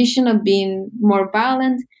 cultural tradition of being more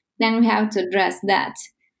violent? Then we have to address that.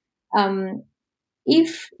 Um,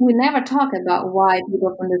 if we never talk about why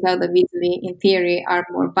people from the south of Italy, in theory, are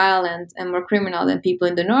more violent and more criminal than people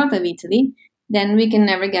in the north of Italy, then we can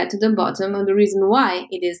never get to the bottom of the reason why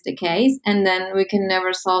it is the case, and then we can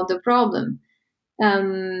never solve the problem.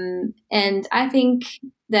 And I think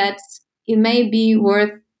that it may be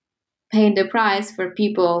worth paying the price for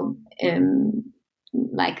people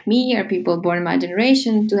like me or people born in my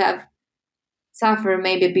generation to have suffer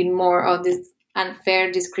maybe a bit more of this unfair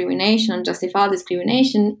discrimination, justified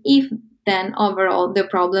discrimination, if then overall the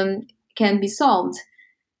problem can be solved.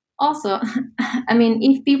 Also, I mean,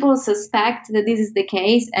 if people suspect that this is the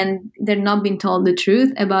case and they're not being told the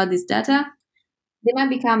truth about this data, they might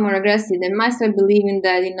become more aggressive. They might start believing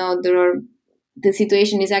that the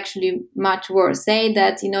situation is actually much worse. Say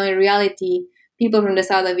that in reality people from the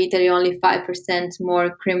south of Italy are only 5% more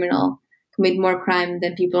criminal, commit more crime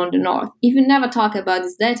than people in the north. If you never talk about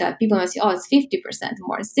this data, people must say, oh, it's 50%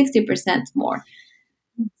 more, it's 60% more.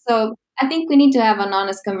 So I think we need to have an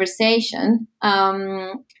honest conversation.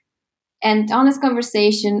 And honest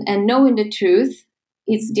conversation and knowing the truth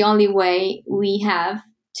is the only way we have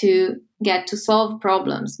to get to solve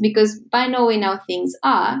problems. Because by knowing how things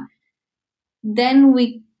are, then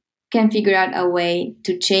we can figure out a way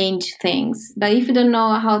to change things. But if we don't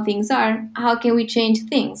know how things are, how can we change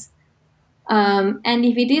things? And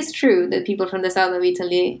if it is true that people from the south of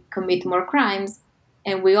Italy commit more crimes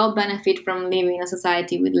and we all benefit from living in a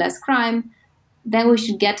society with less crime, then we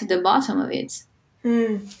should get to the bottom of it.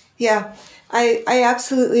 Yeah, I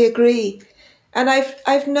absolutely agree. And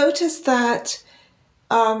I've noticed that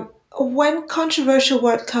when controversial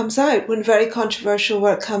work comes out, when very controversial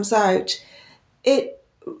work comes out, it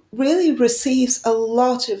really receives a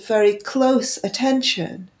lot of very close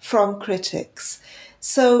attention from critics.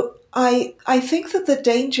 So I think that the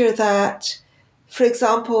danger that, for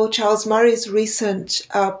example, Charles Murray's recent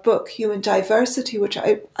book, Human Diversity, which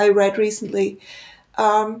I read recently,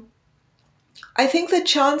 I think the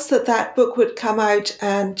chance that that book would come out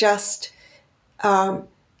um,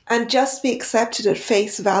 and just be accepted at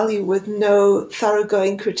face value with no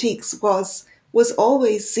thoroughgoing critiques was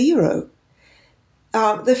always zero.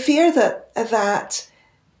 The fear that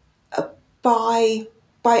by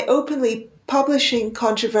by openly publishing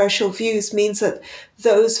controversial views means that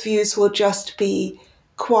those views will just be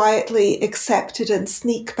quietly accepted and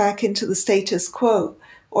sneak back into the status quo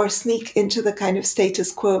or sneak into the kind of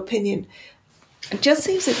status quo opinion. It just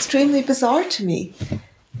seems extremely bizarre to me.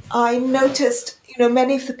 I noticed,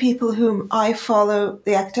 many of the people whom I follow,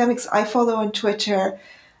 the academics I follow on Twitter,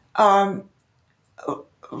 are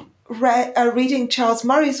reading Charles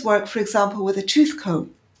Murray's work, for example, with a tooth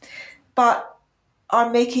comb, but are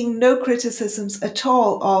making no criticisms at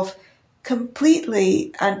all of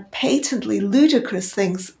completely and patently ludicrous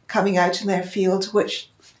things coming out in their field, which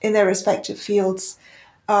in their respective fields,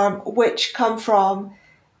 which come from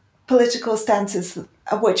political stances,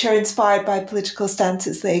 which are inspired by political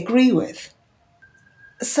stances they agree with.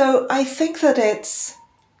 So I think that it's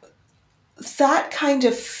that kind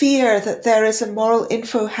of fear that there is a moral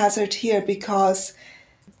info hazard here because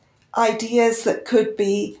ideas that could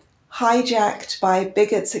be hijacked by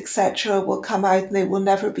bigots, etc., will come out and they will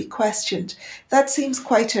never be questioned. That seems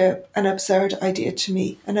quite an absurd idea to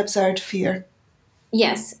me, an absurd fear.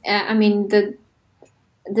 Yes, I mean the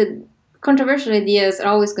controversial ideas are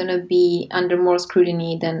always going to be under more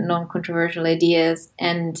scrutiny than non-controversial ideas,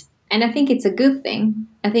 and I think it's a good thing.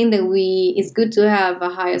 I think that it's good to have a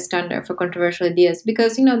higher standard for controversial ideas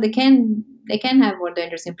because they can have more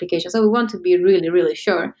dangerous implications. So we want to be really really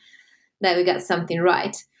sure that we got something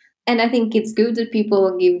right. And I think it's good that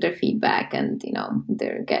people give their feedback and they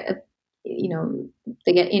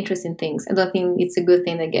get interest in things. I don't think it's a good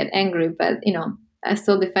thing they get angry, but I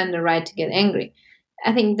still defend the right to get angry.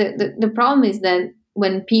 I think the problem is that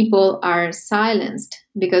when people are silenced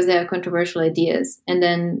because they have controversial ideas, and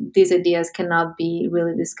then these ideas cannot be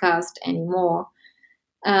really discussed anymore.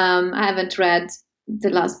 I haven't read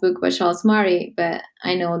the last book by Charles Murray, but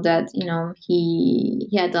I know that he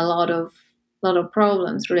had a lot of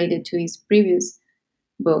problems related to his previous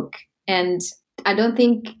book, and I don't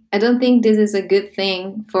think this is a good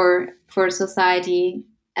thing for society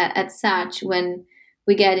at such when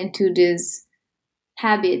we get into this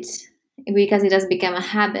habit, because it has become a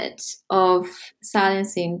habit of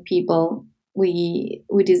silencing people we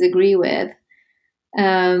disagree with.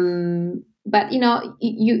 But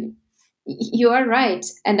you are right,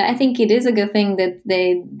 and I think it is a good thing that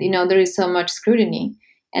there is so much scrutiny,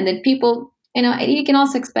 and that people, you can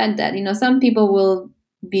also expect that some people will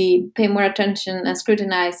be pay more attention and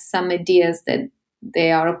scrutinize some ideas that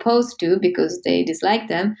they are opposed to because they dislike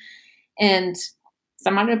them, and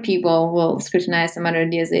some other people will scrutinize some other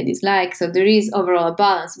ideas they dislike. So there is overall a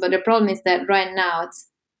balance, but the problem is that right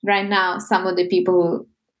now some of the people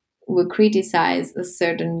who will criticize a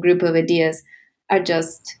certain group of ideas are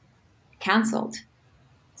just cancelled.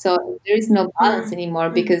 So there is no balance anymore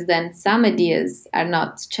because then some ideas are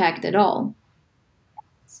not checked at all.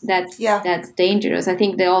 That's Yeah. that's dangerous. I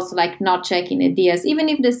think they also like not checking ideas, even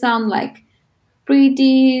if they sound like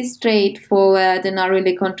pretty straightforward and not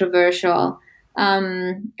really controversial.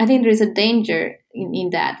 I think there is a danger in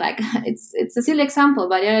that. Like it's a silly example,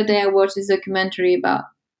 but the other day I watched this documentary about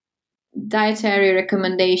dietary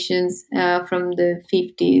recommendations from the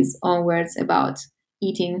 50s onwards about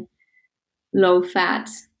eating low fat.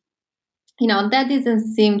 that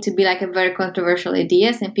doesn't seem to be like a very controversial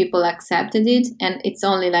idea, and people accepted it. And it's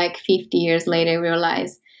only like 50 years later we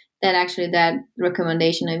realize that actually that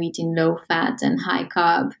recommendation of eating low fat and high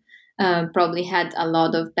carb probably had a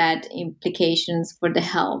lot of bad implications for the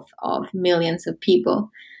health of millions of people.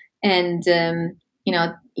 And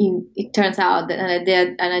it turns out that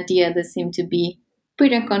an idea that seemed to be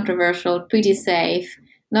pretty uncontroversial, pretty safe,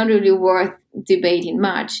 not really worth debating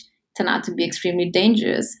much, turned out to be extremely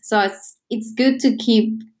dangerous. So it's good to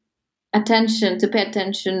pay attention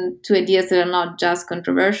to ideas that are not just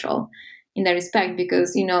controversial in that respect,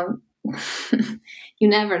 because you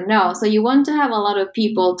never know. So you want to have a lot of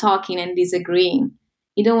people talking and disagreeing.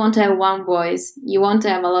 You don't want to have one voice. You want to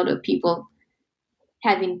have a lot of people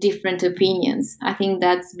having different opinions. I think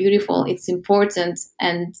that's beautiful. It's important,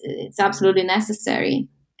 and it's absolutely necessary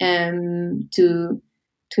to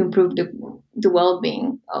improve the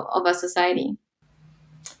well-being of a society.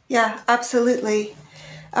 Yeah, absolutely.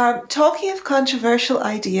 Talking of controversial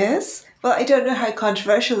ideas, well, I don't know how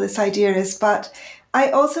controversial this idea is, but I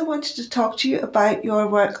also wanted to talk to you about your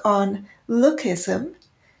work on lookism,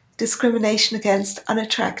 discrimination against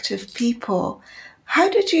unattractive people. How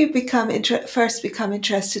did you first become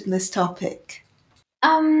interested in this topic?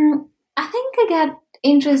 I think I got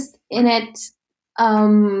interest in it.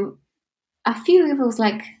 I feel it was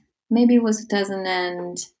like maybe it was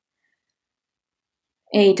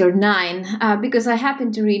 2008 or 9, because I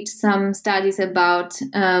happened to read some studies about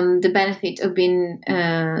the benefit of being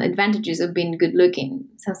advantages of being good looking.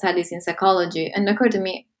 Some studies in psychology, and it occurred to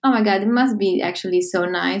me, oh my god, it must be actually so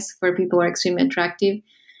nice for people who are extremely attractive,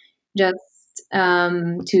 just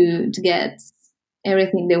to get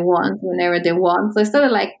everything they want whenever they want. So I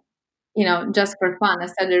started like, just for fun, I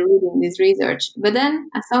started reading this research. But then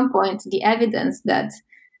at some point, the evidence that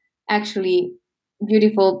actually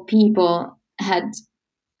beautiful people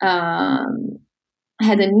um,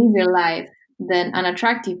 had an easier life than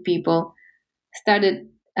unattractive people started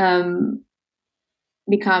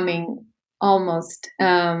becoming almost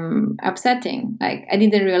upsetting. Like, I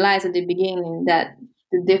didn't realize at the beginning that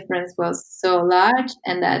the difference was so large,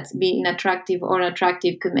 and that being attractive or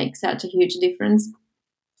unattractive could make such a huge difference,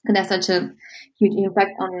 could have such a huge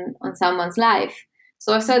impact on someone's life.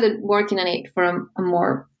 So I started working on it from a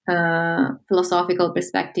more philosophical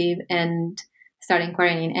perspective, and started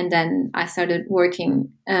inquiring, and then I started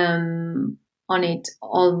working on it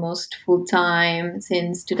almost full time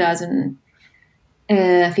since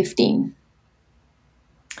 2015.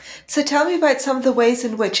 So tell me about some of the ways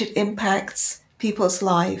in which it impacts people's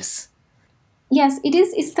lives. Yes, it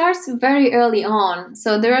is. It starts very early on.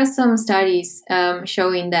 So there are some studies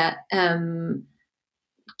showing that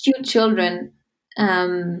cute children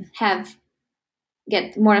have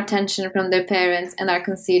get more attention from their parents and are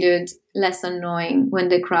considered less annoying when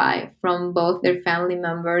they cry from both their family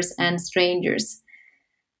members and strangers.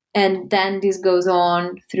 And then this goes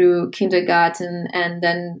on through kindergarten, and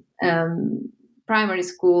then primary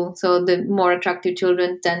school. So the more attractive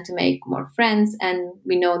children tend to make more friends, and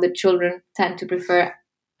we know that children tend to prefer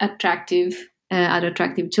other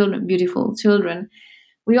attractive children, beautiful children.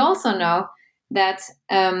 We also know that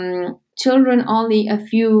children only a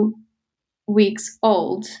few weeks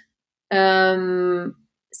old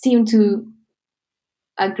seem to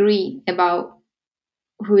agree about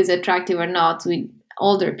who is attractive or not with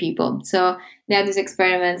older people. So they had these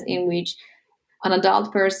experiments in which an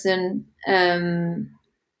adult person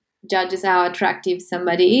judges how attractive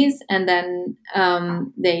somebody is, and then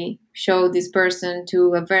they show this person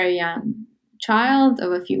to a very young child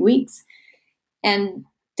of a few weeks, and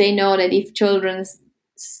they know that if children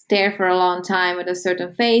stare for a long time at a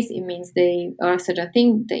certain face, it means or a certain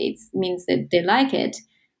thing, it means that they like it,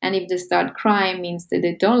 and if they start crying, it means that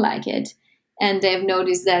they don't like it. And they've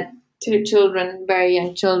noticed that children, very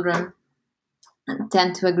young children,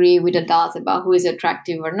 tend to agree with adults about who is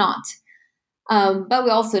attractive or not. But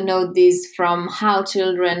we also know this from how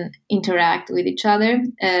children interact with each other.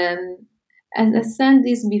 As I said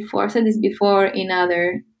this before in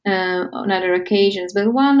other on other occasions.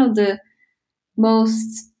 But one of the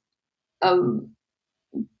most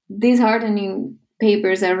disheartening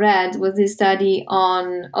papers I read was this study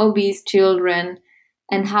on obese children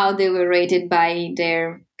and how they were rated by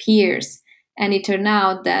their peers. And it turned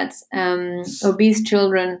out that obese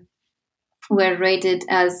children were rated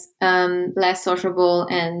as less sociable,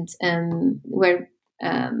 and were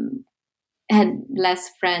had less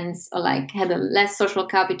friends, or like had a less social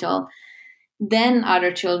capital than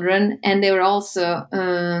other children, and they were also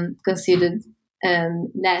considered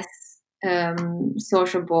less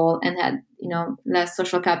sociable, and had less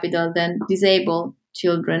social capital than disabled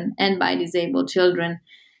children. And by disabled children,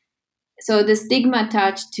 so the stigma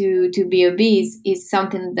attached to be obese is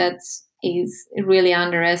something that is really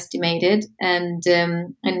underestimated, and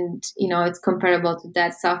it's comparable to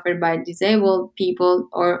that suffered by disabled people,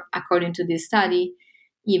 or according to this study,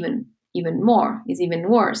 even more, is even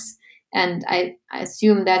worse. And I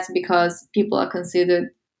assume that's because people are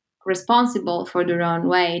considered responsible for their own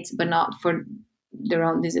weight, but not for their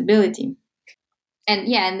own disability. And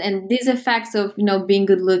yeah, and these effects of being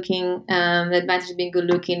good looking, the advantage of being good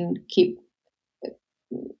looking, keep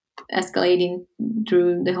escalating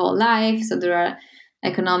through the whole life. So there are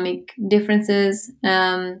economic differences.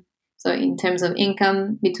 So in terms of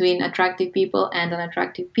income between attractive people and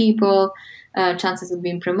unattractive people, chances of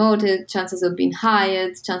being promoted, chances of being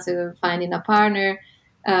hired, chances of finding a partner,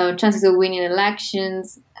 chances of winning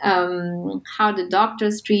elections, how the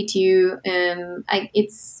doctors treat you. It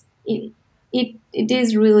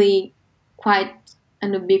is really quite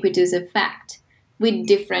an ubiquitous effect with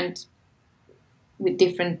different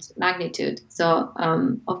magnitude. So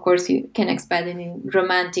of course you can expect that in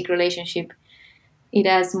romantic relationship it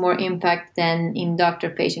has more impact than in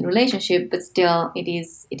doctor-patient relationship, but still it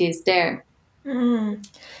is there.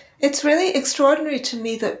 It's really extraordinary to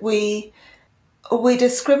me that we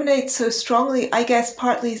discriminate so strongly, I guess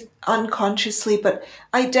partly unconsciously, but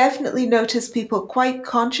I definitely notice people quite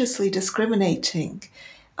consciously discriminating,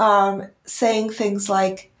 saying things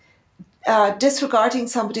like disregarding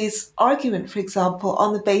somebody's argument, for example,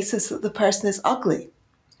 on the basis that the person is ugly.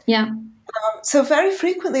 Yeah. So very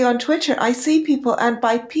frequently on Twitter, I see people, and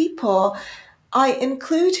by people, I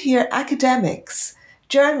include here academics,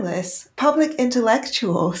 journalists, public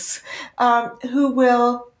intellectuals, who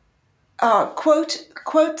will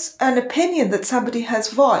quote an opinion that somebody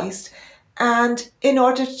has voiced, and in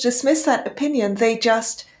order to dismiss that opinion, they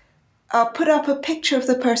just put up a picture of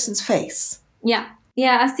the person's face. Yeah,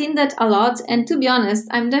 I've seen that a lot, and to be honest,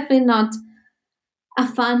 I'm definitely not a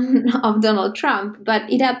fan of Donald Trump, but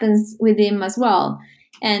it happens with him as well.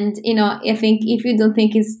 And I think if you don't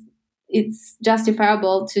think it's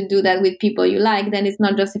justifiable to do that with people you like, then it's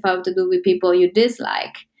not justifiable to do with people you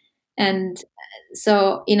dislike. And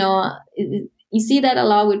so you see that a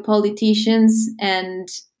lot with politicians, and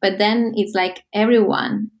but then it's like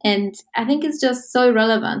everyone, and I think it's just so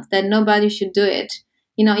irrelevant that nobody should do it.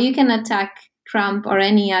 You can attack Trump or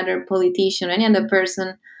any other politician or any other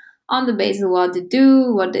person on the basis of what they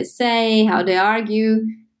do, what they say, how they argue,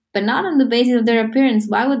 but not on the basis of their appearance.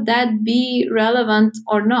 Why would that be relevant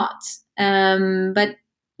or not? But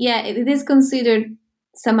yeah, it is considered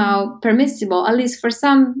somehow permissible, at least for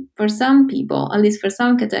some people, at least for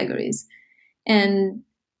some categories. And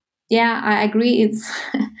yeah, I agree. It's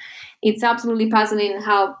it's absolutely puzzling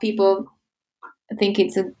how people think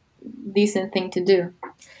it's a decent thing to do.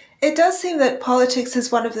 It does seem that politics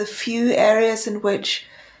is one of the few areas in which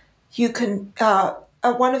you can,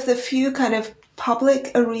 one of the few kind of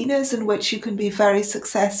public arenas in which you can be very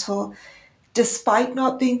successful despite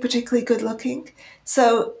not being particularly good looking.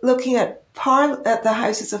 So looking at the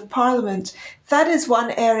Houses of Parliament, that is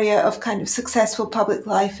one area of kind of successful public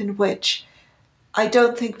life in which I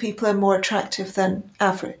don't think people are more attractive than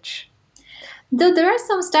average. Though there are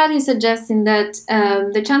some studies suggesting that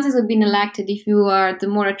the chances of being elected if you are the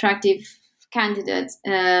more attractive candidate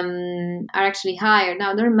are actually higher.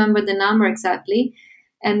 Now, I don't remember the number exactly,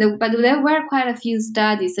 but there were quite a few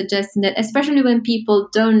studies suggesting that, especially when people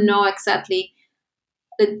don't know exactly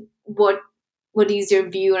what is your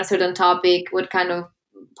view on a certain topic, what kind of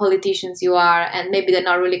politicians you are, and maybe they're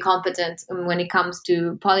not really competent when it comes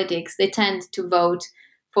to politics, they tend to vote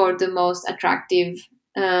for the most attractive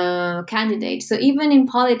candidate. So even in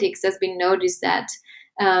politics, has been noticed that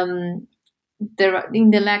in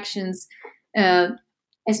the elections, uh,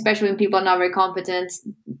 especially when people are not very competent,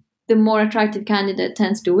 the more attractive candidate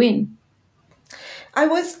tends to win.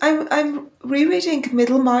 I'm rereading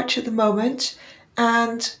Middlemarch at the moment,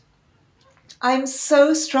 and I'm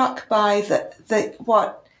so struck by the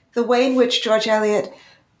way in which George Eliot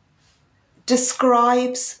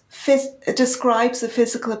describes the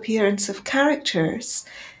physical appearance of characters.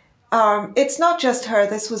 It's not just her.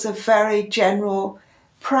 This was a very general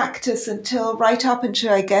practice until right up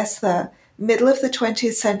into, I guess, the middle of the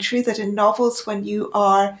 20th century, that in novels, when you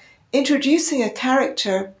are introducing a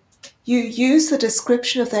character, you use the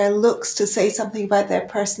description of their looks to say something about their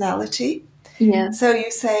personality. Yes. So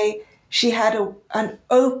you say she had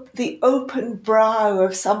the open brow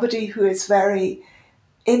of somebody who is very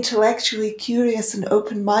intellectually curious and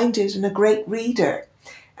open-minded and a great reader,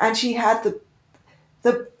 and she had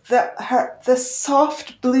the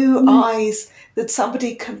soft blue eyes that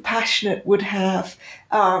somebody compassionate would have,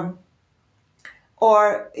 or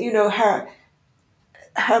her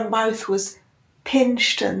her mouth was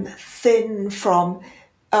pinched and thin from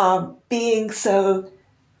being so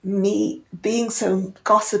being so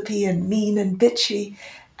gossipy and mean and bitchy.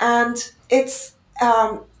 And it's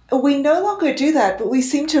we no longer do that, but we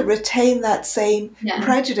seem to retain that same Yeah.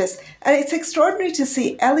 prejudice. And it's extraordinary to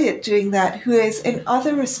see Eliot doing that, who is in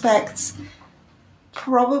other respects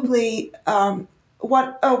probably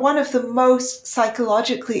one of the most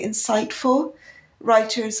psychologically insightful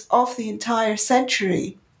writers of the entire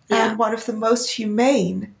century, Yeah. and one of the most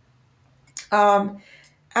humane um,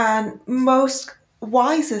 and most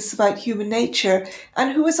wisest about human nature,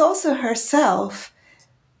 and who was also herself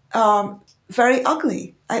very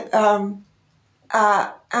ugly.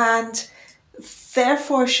 And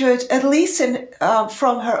therefore should, at least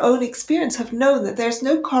from her own experience, have known that there's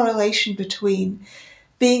no correlation between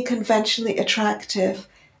being conventionally attractive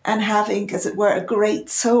and having, as it were, a great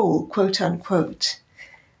soul, quote unquote,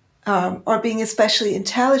 or being especially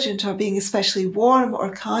intelligent, or being especially warm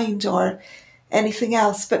or kind, or anything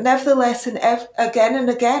else. But nevertheless, again and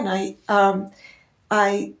again,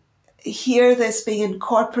 I hear this being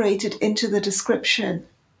incorporated into the description.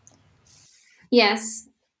 Yes,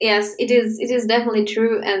 yes, it is. It is definitely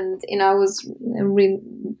true. And I was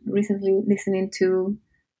recently listening to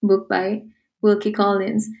a book by Wilkie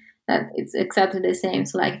Collins that it's exactly the same.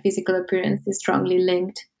 So, like, physical appearance is strongly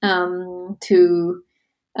linked to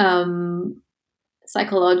um,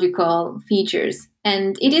 psychological features,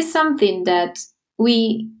 and it is something that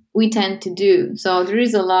we tend to do. So, there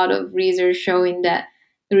is a lot of research showing that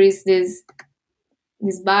there is this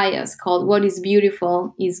bias called what is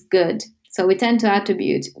beautiful is good. So we tend to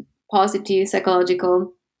attribute positive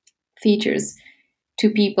psychological features to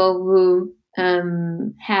people who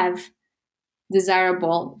have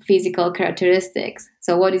desirable physical characteristics.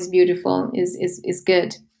 So what is beautiful is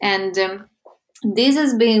good. And this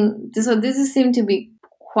has been, so this has seemed to be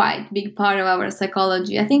quite big part of our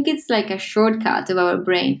psychology. I think it's like a shortcut of our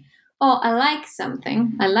brain. Oh, I like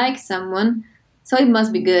something, I like someone, so it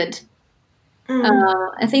must be good.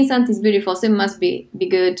 Mm. I think something's beautiful, so it must be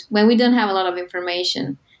good when we don't have a lot of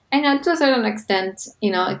information. And to a certain extent,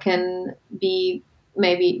 it can be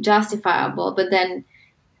maybe justifiable. But then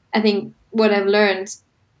I think what I've learned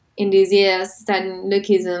in these years studying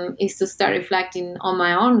Lookism is to start reflecting on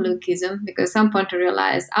my own Lookism, because at some point I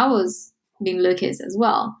realized I was being Lookist as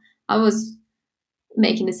well. I was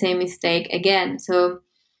making the same mistake again. So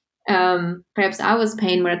perhaps I was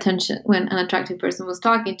paying more attention when an attractive person was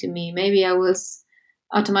talking to me. Maybe I was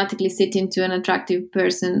automatically sitting to an attractive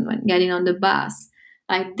person when getting on the bus,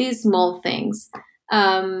 like these small things.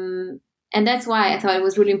 And that's why I thought it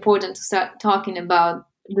was really important to start talking about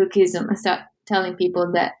lookism and start telling people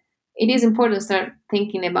that it is important to start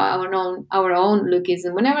thinking about our own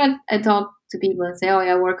lookism. Whenever I talk to people and say, "Oh,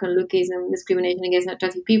 yeah, I work on lookism, discrimination against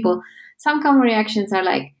attractive people," some common reactions are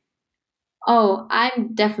like, "Oh, I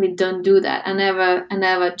definitely don't do that. I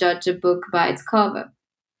never judge a book by its cover."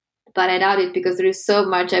 But I doubt it, because there is so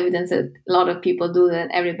much evidence that a lot of people do that.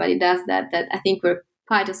 Everybody does that. That I think we're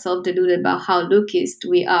quite self-deluded about how lookist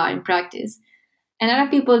we are in practice. And other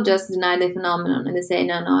people just deny the phenomenon and they say,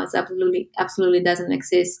 "No, no, it's absolutely doesn't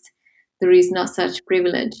exist. There is no such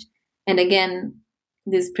privilege." And again,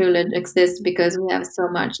 this privilege exists because we have so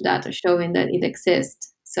much data showing that it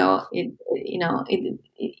exists. So it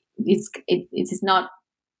is not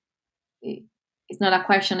it's not a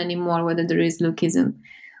question anymore whether there is lookism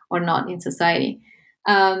or not in society.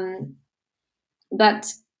 Um,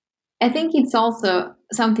 but I think it's also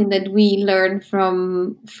something that we learn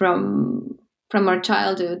from our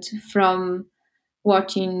childhood, from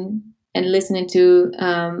watching and listening to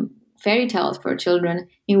fairy tales for children,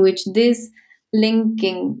 in which this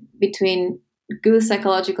linking between good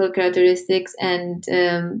psychological characteristics and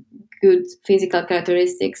good physical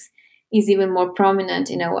characteristics is even more prominent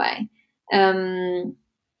in a way. Um,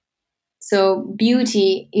 so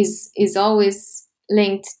beauty is always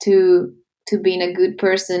linked to being a good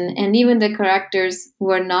person, and even the characters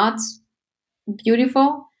were not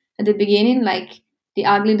beautiful at the beginning, like the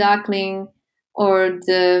ugly duckling or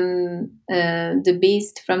the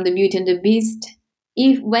beast from the Beauty and the Beast.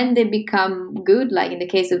 If when they become good, like in the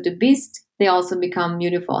case of the beast, they also become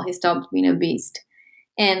beautiful. He stopped being a beast,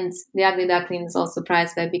 and the ugly duckling is also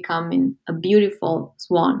prized by becoming a beautiful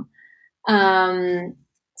swan. um,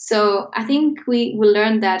 so I think we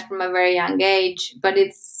learned that from a very young age, but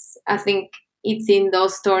I think it's in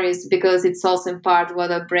those stories because it's also in part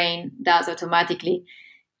what our brain does automatically.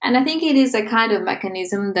 And I think it is a kind of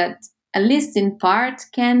mechanism that, at least in part,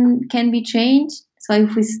 can be changed. So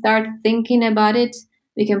if we start thinking about it,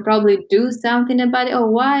 we can probably do something about it. Oh,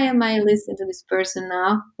 why am I listening to this person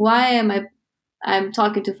now? Why am I I'm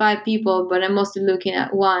talking to 5 people, but I'm mostly looking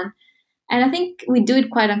at one. And I think we do it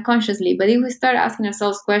quite unconsciously. But if we start asking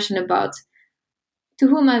ourselves question about to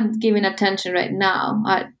whom I'm giving attention right now,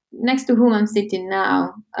 next to whom I'm sitting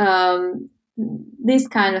now, this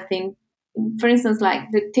kind of thing. For instance, like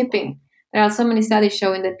the tipping. There are so many studies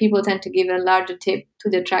showing that people tend to give a larger tip to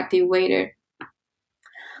the attractive waiter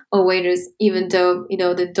or waiters, even though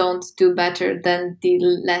they don't do better than the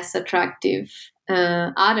less attractive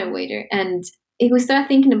other waiter. And if we start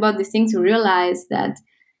thinking about these things, we realize that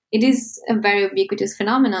it is a very ubiquitous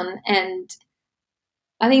phenomenon. And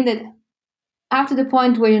I think that up to the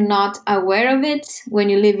point where you're not aware of it, when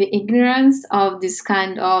you live in ignorance of this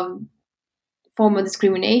kind of form of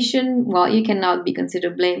discrimination, well, you cannot be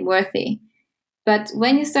considered blameworthy. But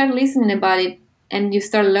when you start listening about it and you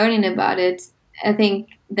start learning about it, I think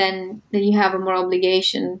then you have a more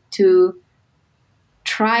obligation to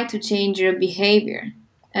try to change your behavior,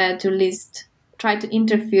 to at least try to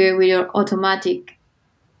interfere with your automatic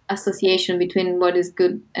association between what is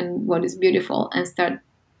good and what is beautiful, and start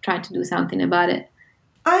trying to do something about it.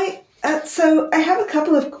 So I have a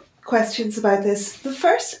couple of questions about this. The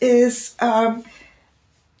first is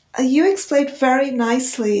you explained very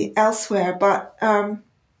nicely elsewhere, but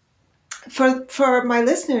for my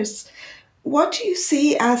listeners, what do you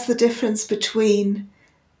see as the difference between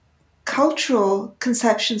cultural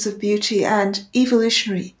conceptions of beauty and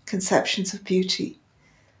evolutionary conceptions of beauty?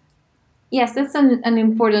 Yes, that's an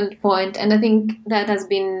important point, and I think that has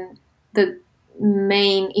been the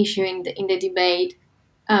main issue in the debate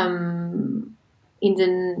in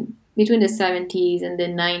the between the 70s and the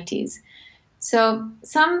 90s. So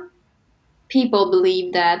some people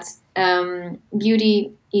believe that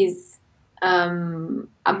beauty is a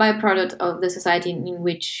byproduct of the society in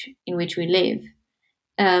which we live.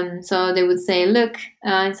 So they would say, look,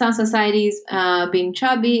 in some societies, being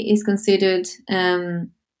chubby is considered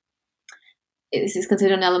this is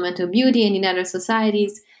considered an element of beauty, and in other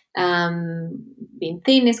societies, being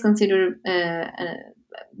thin is considered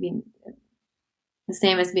being the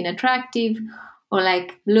same as being attractive. Or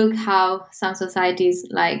like, look how some societies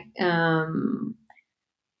like long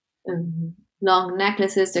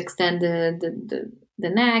necklaces to extend the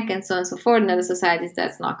neck, and so on and so forth. In other societies,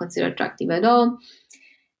 that's not considered attractive at all.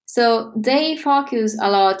 So they focus a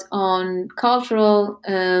lot on cultural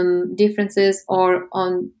differences, or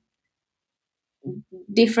on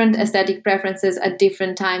different aesthetic preferences at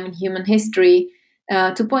different time in human history,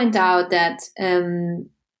 to point out that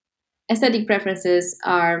aesthetic preferences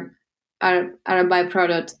are a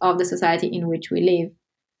byproduct of the society in which we live.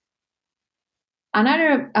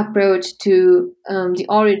 Another approach to the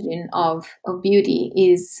origin of beauty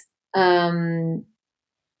is an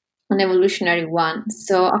evolutionary one.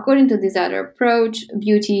 So, according to this other approach,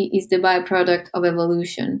 beauty is the byproduct of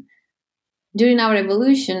evolution. During our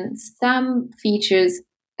evolution, some features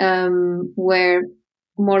were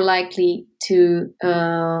more likely to,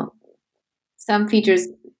 some features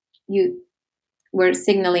you were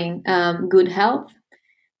signaling good health,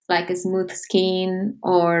 like a smooth skin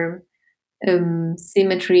or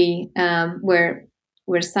symmetry,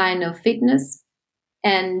 were sign of fitness,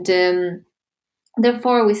 and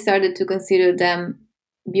therefore we started to consider them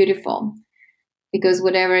beautiful, because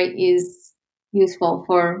whatever is useful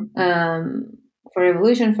for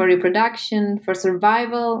evolution, for reproduction, for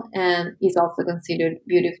survival, is also considered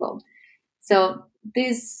beautiful. So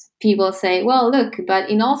these people say, well, look, but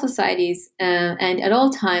in all societies and at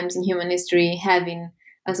all times in human history, having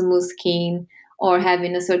a smooth skin or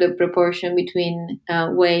having a sort of proportion between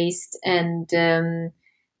waist and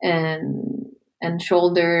and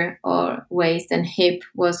shoulder, or waist and hip,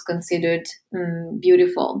 was considered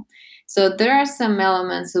beautiful. So there are some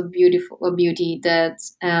elements of beauty that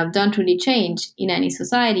don't really change in any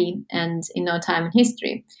society and in no time in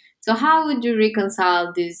history. So how would you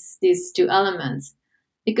reconcile these two elements?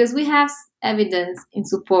 Because we have evidence in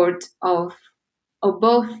support of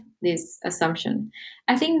both this assumption.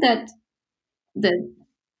 I think that the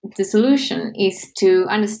the solution is to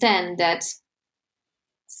understand that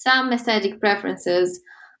some aesthetic preferences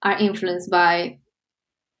are influenced by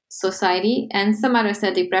society, and some other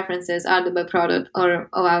aesthetic preferences are the byproduct of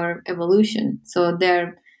our evolution. So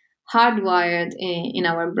they're hardwired in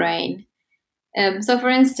our brain. So, for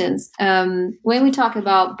instance, when we talk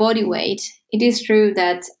about body weight, it is true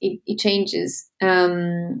that it changes.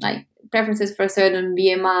 Like preferences for a certain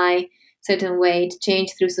BMI, certain weight,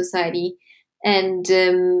 change through society, and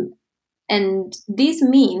this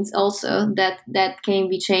means also that can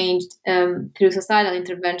be changed through societal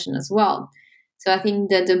intervention as well. So I think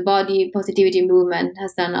that the body positivity movement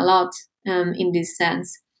has done a lot in this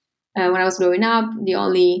sense. When I was growing up, the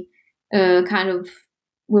only kind of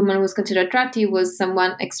woman was considered attractive was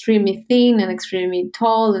someone extremely thin and extremely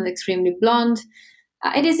tall and extremely blonde.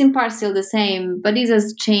 It is in part still the same, but this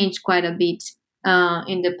has changed quite a bit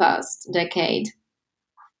in the past decade.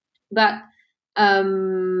 But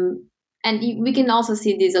we can also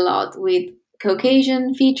see this a lot with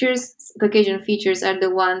Caucasian features. Caucasian features are the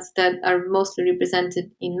ones that are mostly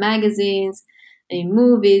represented in magazines and in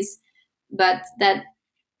movies, but that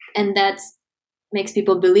makes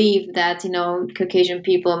people believe that Caucasian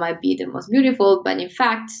people might be the most beautiful, but in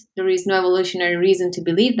fact there is no evolutionary reason to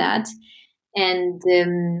believe that. And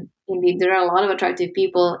indeed, there are a lot of attractive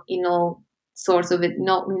people in all sorts of in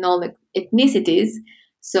all ethnicities.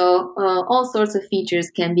 So all sorts of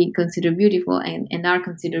features can be considered beautiful and are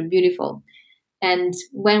considered beautiful. And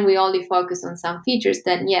when we only focus on some features,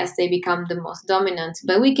 then yes, they become the most dominant.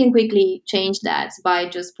 But we can quickly change that by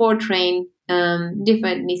just portraying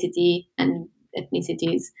different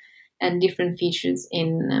ethnicities and different features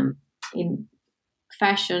in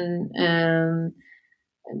fashion.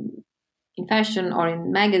 In fashion or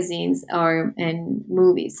in magazines or in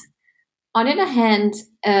movies. On the other hand,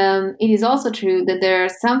 it is also true that there are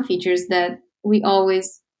some features that we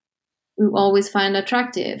always find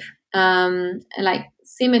attractive, like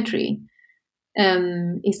symmetry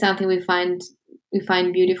is something we find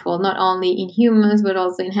beautiful not only in humans but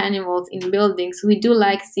also in animals, in buildings. We do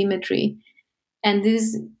like symmetry, and this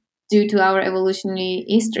is due to our evolutionary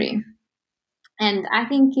history. And I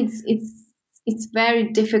think it's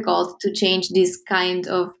very difficult to change these kind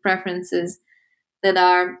of preferences that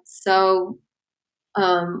are so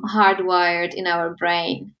hardwired in our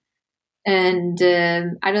brain. And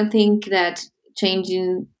I don't think that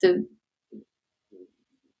changing the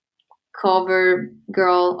cover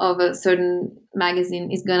girl of a certain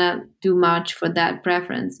magazine is gonna do much for that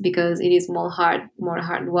preference because it is more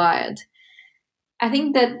hardwired. I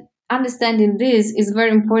think that understanding this is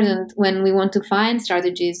very important when we want to find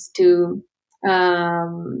strategies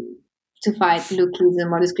um, to fight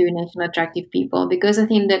lookism or discrimination of attractive people. Because I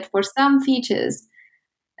think that for some features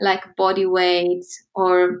like body weight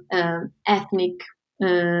or ethnic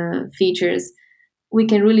features, we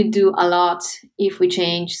can really do a lot if we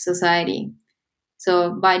change society.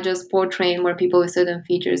 So by just portraying more people with certain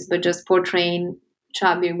features, but just portraying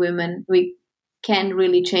chubby women, we can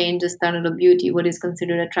really change the standard of beauty, what is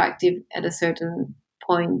considered attractive at a certain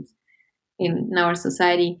point in our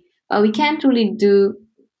society. But we can't really do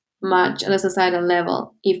much at a societal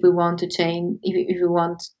level if we want to change, if we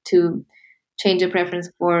want to change the preference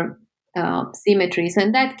for symmetry. So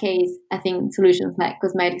in that case, I think solutions like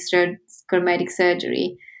cosmetic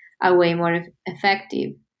surgery are way more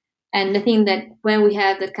effective. And I think that when we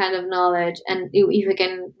have that kind of knowledge, and if we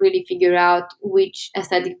can really figure out which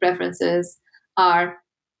aesthetic preferences are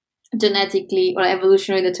genetically or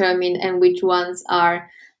evolutionarily determined and which ones are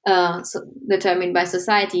determined by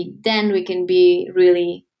society, then we can be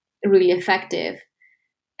really, really effective.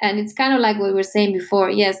 And it's kind of like what we were saying before.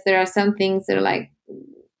 Yes, there are some things that are like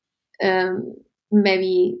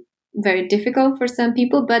maybe very difficult for some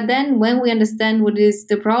people, but then when we understand what is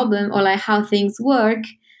the problem or like how things work,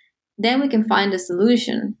 then we can find a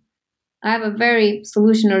solution. I have a very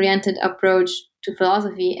solution oriented approach to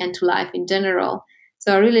philosophy and to life in general.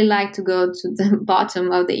 So I really like to go to the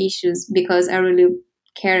bottom of the issues because I really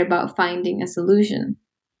care about finding a solution.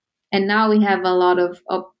 And now we have a lot of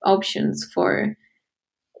options for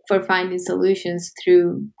finding solutions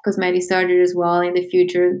through cosmetic surgery as well in the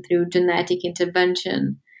future, through genetic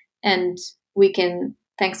intervention. And we can,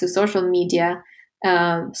 thanks to social media,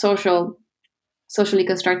 socially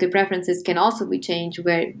constructed preferences can also be changed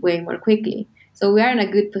way more quickly. So we are in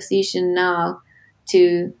a good position now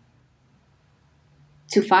to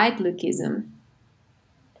fight lookism.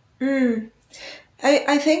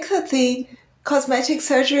 I think that the cosmetic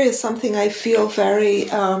surgery is something I feel very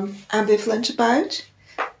ambivalent about.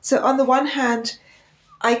 So on the one hand,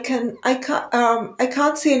 I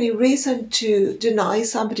can't see any reason to deny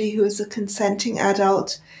somebody who is a consenting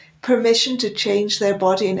adult permission to change their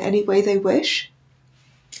body in any way they wish.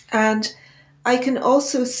 And I can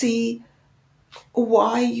also see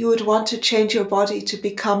why you would want to change your body to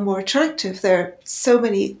become more attractive. There are so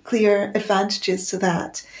many clear advantages to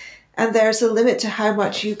that. And there's a limit to how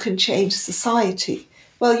much you can change society.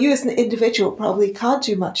 Well, you as an individual probably can't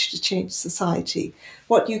do much to change society.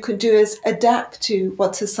 What you can do is adapt to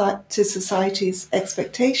to society's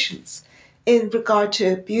expectations in regard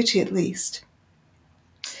to beauty, at least.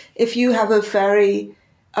 If you have a very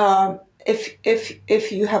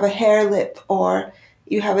if you have a hair lip or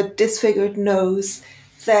you have a disfigured nose,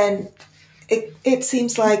 then it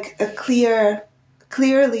seems like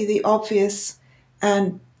clearly the obvious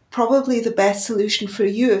and probably the best solution for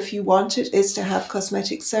you if you want it is to have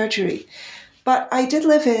cosmetic surgery. But I did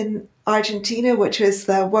live in Argentina, which is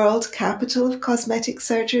the world capital of cosmetic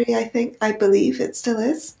surgery, I believe it still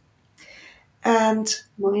is. And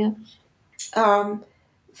Oh, yeah. um,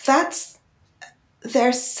 that's,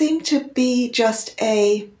 there seemed to be just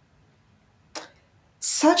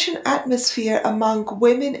such an atmosphere among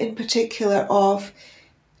women in particular of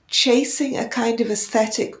chasing a kind of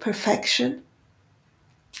aesthetic perfection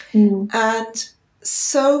Mm. and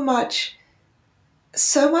so much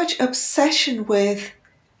obsession with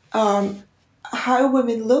um, how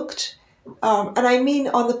women looked, and I mean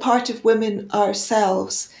on the part of women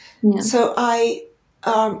ourselves. Yeah. So I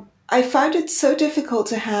found it so difficult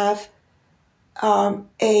to have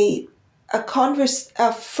a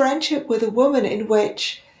friendship with a woman in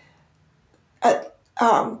which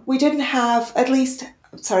we didn't have at least.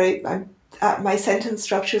 Sorry, my sentence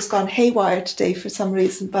structure has gone haywire today for some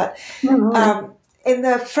reason, but No, no worries. in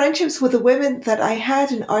the friendships with the women that I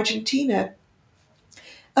had in Argentina,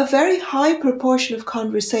 a very high proportion of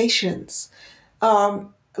conversations,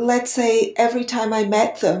 let's say every time I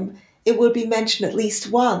met them, it would be mentioned at least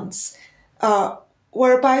once, uh,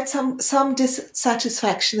 were about some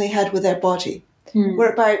dissatisfaction they had with their body, Mm. were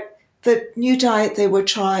about the new diet they were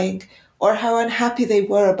trying, or how unhappy they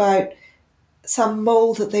were about some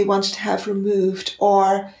mole that they wanted to have removed,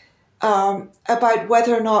 or about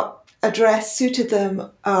whether or not a dress suited them.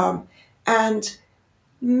 And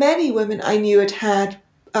many women I knew had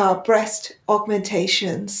breast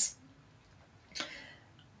augmentations,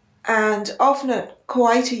 and often at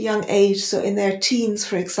quite a young age, so in their teens,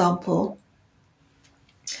 for example.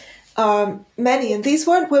 Many, and these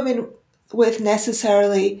weren't women with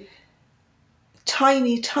necessarily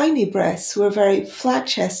tiny, tiny breasts who were very flat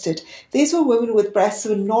chested. These were women with breasts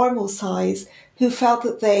of a normal size who felt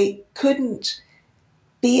that they couldn't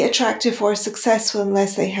be attractive or successful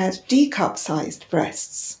unless they had D cup sized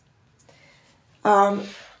breasts. Um,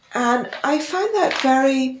 and I find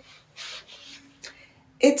that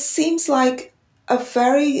it seems like a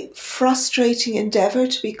very frustrating endeavor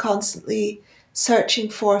to be constantly searching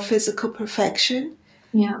for physical perfection.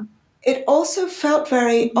 Yeah. It also felt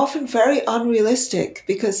often very unrealistic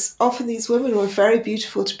because often these women were very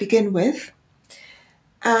beautiful to begin with.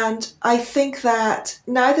 And I think that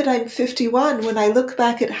now that I'm 51, when I look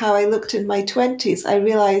back at how I looked in my 20s, I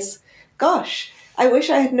realize, gosh, I wish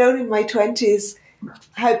I had known in my 20s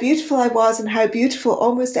how beautiful I was and how beautiful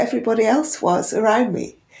almost everybody else was around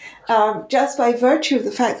me, just by virtue of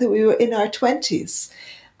the fact that we were in our 20s.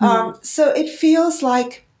 Mm. So it feels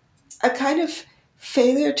like a kind of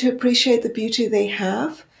failure to appreciate the beauty they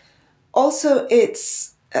have. Also,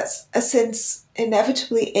 it's since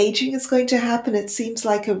inevitably aging is going to happen, it seems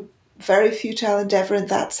like a very futile endeavor in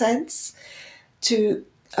that sense to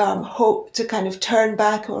hope to kind of turn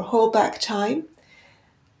back or hold back time.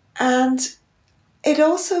 And it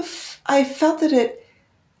also, I felt that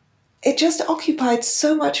it just occupied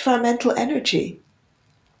so much of our mental energy.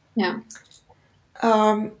 Yeah.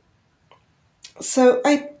 Um, so,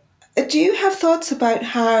 do you have thoughts about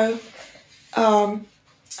um,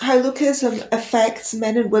 how lookism affects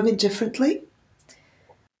men and women differently?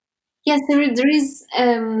 Yes, there is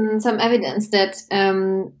some evidence that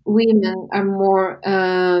women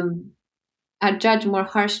are judged more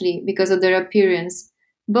harshly because of their appearance,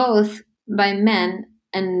 both by men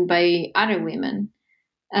and by other women.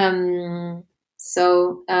 Um,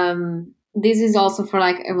 so this is also for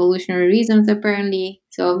like evolutionary reasons, apparently.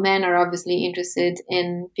 So men are obviously interested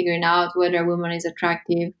in figuring out whether a woman is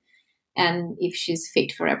attractive and if she's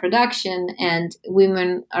fit for reproduction, and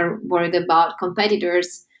women are worried about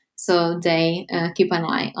competitors, so they keep an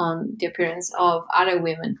eye on the appearance of other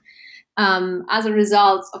women. As a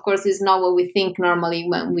result, of course, this is not what we think normally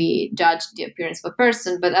when we judge the appearance of a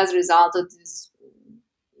person, but as a result of this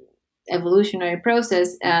evolutionary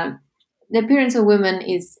process, the appearance of women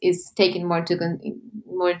is taken more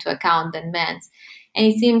into account than men's, and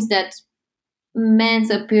it seems that men's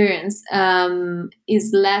appearance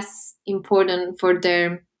is less important for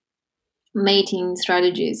their mating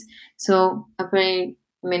strategies. So apparently,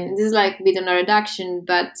 I mean, this is like a bit on a reduction,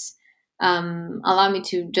 but allow me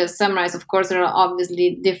to just summarize. Of course, there are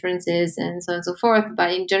obviously differences and so on and so forth,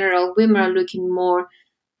 but in general, women are looking more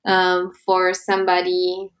for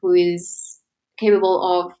somebody who is capable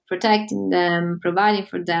of protecting them, providing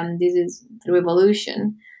for them. This is the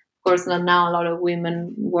revolution. Of course, not now a lot of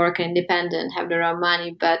women work independent, have their own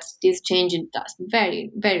money, but this changed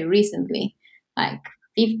very, very recently, like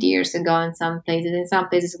 50 years ago in some places. In some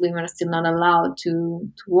places, women are still not allowed to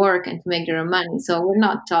work and to make their own money. So we're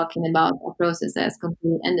not talking about a process that's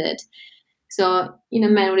completely ended. So in a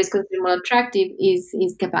man, what is considered more attractive is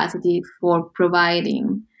his capacity for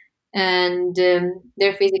providing, and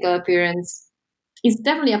their physical appearance is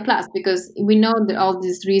definitely a plus, because we know that all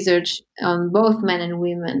this research on both men and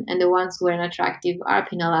women, and the ones who are unattractive are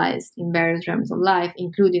penalized in various realms of life,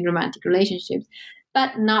 including romantic relationships,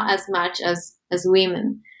 but not as much as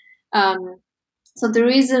women. Um, so there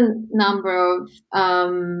is a number of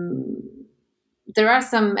there are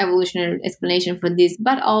some evolutionary explanation for this,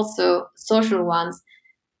 but also social ones.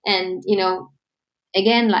 And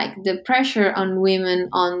again, like the pressure on women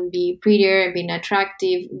on be prettier, being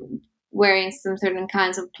attractive, wearing some certain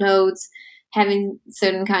kinds of clothes, having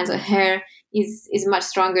certain kinds of hair is much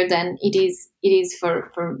stronger than it is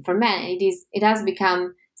for men. It has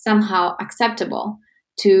become somehow acceptable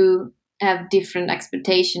to have different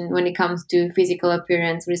expectation when it comes to physical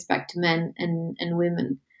appearance with respect to men and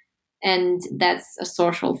women, and that's a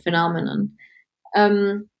social phenomenon.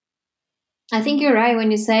 um, I think you're right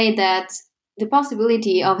when you say that the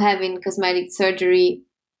possibility of having cosmetic surgery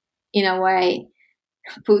in a way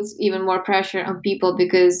puts even more pressure on people,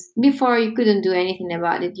 because before you couldn't do anything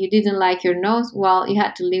about it. You didn't like your nose, well, you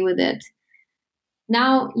had to live with it.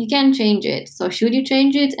 Now you can change it. So should you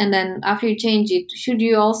change it? And then after you change it, should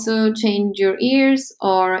you also change your ears,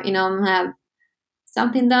 or have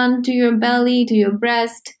something done to your belly, to your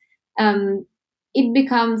breast? It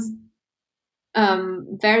becomes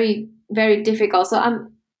very, very difficult. So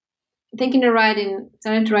I'm starting to write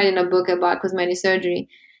in a book about cosmetic surgery,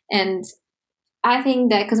 and I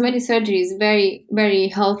think that cosmetic surgery is very, very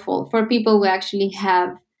helpful for people who actually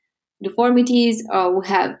have deformities, or who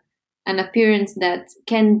have an appearance that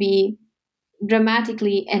can be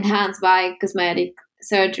dramatically enhanced by cosmetic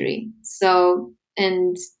surgery. So,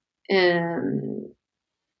 and um,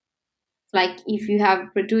 like if you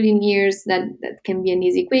have protruding ears, that can be an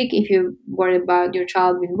easy quick. If you're worried about your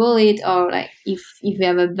child being bullied, or like if you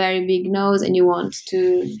have a very big nose and you want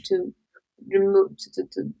to remove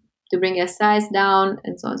to bring a size down,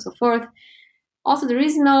 and so on and so forth. Also, there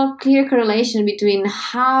is no clear correlation between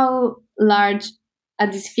how large a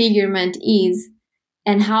disfigurement is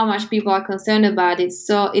and how much people are concerned about it.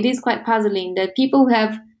 So it is quite puzzling that people who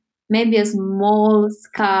have maybe a small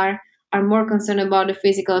scar are more concerned about the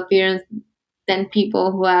physical appearance than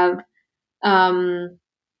people who have um,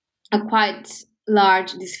 a quite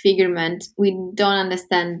large disfigurement. We don't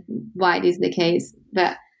understand why it is the case,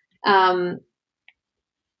 but um,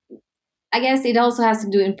 I guess it also has to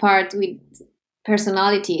do in part with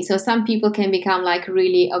personality. So some people can become like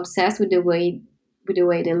really obsessed with the way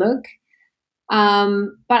they look.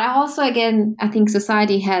 But I also, again, I think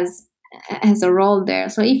society has a role there.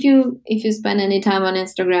 So if you spend any time on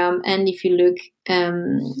Instagram, and if you look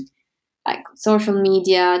like social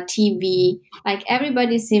media, TV, like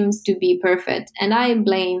everybody seems to be perfect, and I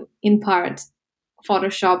blame in part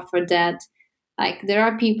Photoshop for that. Like there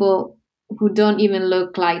are people who don't even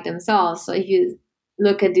look like themselves. So if you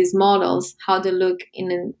look at these models, how they look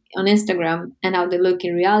on Instagram and how they look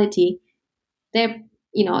in reality, they're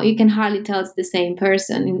you can hardly tell it's the same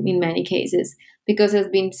person in many cases, because there's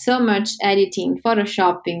been so much editing,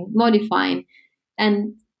 photoshopping, modifying,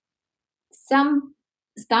 and some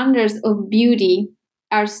standards of beauty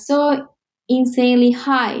are so insanely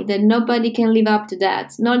high that nobody can live up to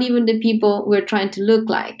that, not even the people we're trying to look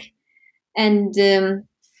like. And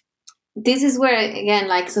this is where, again,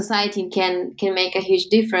 like society can make a huge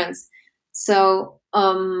difference. So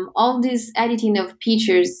all this editing of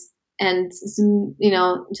pictures, and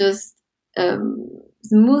just um,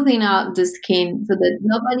 smoothing out the skin so that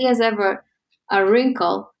nobody has ever a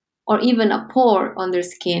wrinkle or even a pore on their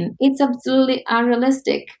skin, it's absolutely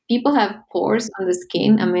unrealistic. People have pores on the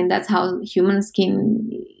skin. I mean, that's how human skin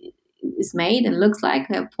is made and looks like.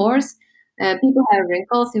 They have pores. People have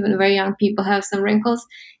wrinkles. Even very young people have some wrinkles,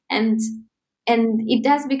 and it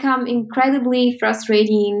has become incredibly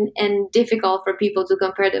frustrating and difficult for people to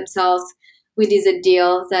compare themselves with these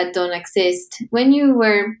ideals that don't exist. When you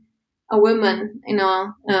were a woman, in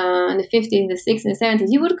the 50s, the 60s, the 70s,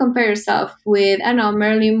 you would compare yourself with, I don't know,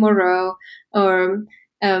 Marilyn Monroe, or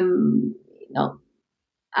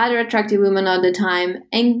other attractive women at the time,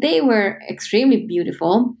 and they were extremely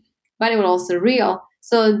beautiful, but they were also real.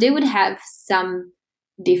 So they would have some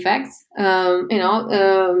defects.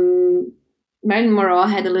 Marilyn Monroe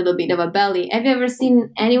had a little bit of a belly. Have you ever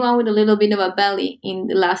seen anyone with a little bit of a belly in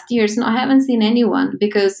the last years? No, I haven't seen anyone,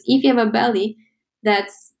 because if you have a belly,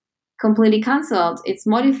 that's completely cancelled. It's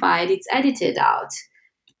modified. It's edited out.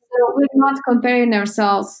 So we're not comparing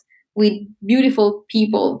ourselves with beautiful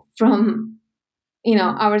people from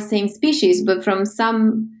our same species, but from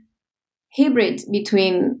some hybrid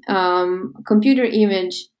between computer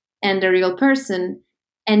image and the real person,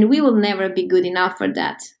 and we will never be good enough for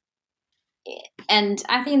that. And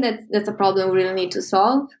I think that that's a problem we really need to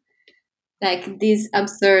solve, like these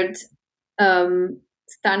absurd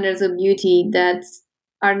standards of beauty that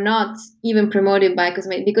are not even promoted by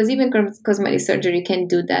cosmetic, because even cosmetic surgery can't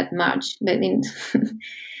do that much. I mean,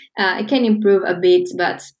 it can improve a bit,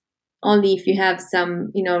 but only if you have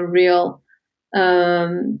some, real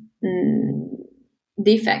um, mm,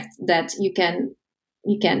 defects that you can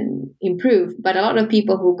improve. But a lot of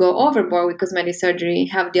people who go overboard with cosmetic surgery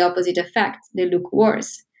have the opposite effect. They look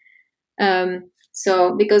worse.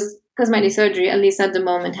 So because cosmetic surgery, at least at the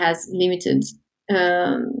moment, has limited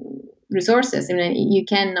um, resources, I mean, you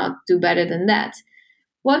cannot do better than that.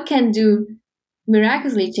 What can do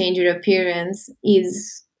miraculously change your appearance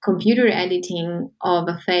is computer editing of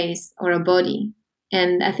a face or a body.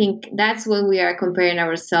 And I think that's what we are comparing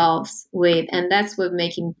ourselves with, and that's what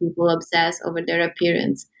making people obsess over their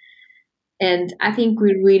appearance. And I think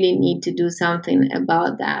we really need to do something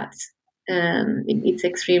about that. It's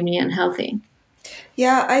extremely unhealthy.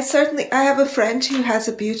 Yeah, I have a friend who has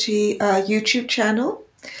a beauty YouTube channel,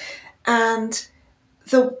 and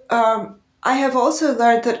the I have also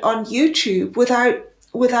learned that on YouTube,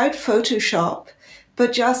 without Photoshop,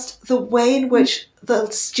 but just the way in which the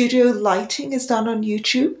studio lighting is done on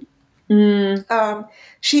YouTube, Mm,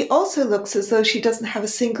 she also looks as though she doesn't have a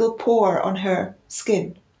single pore on her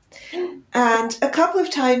skin. And a couple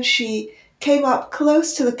of times she came up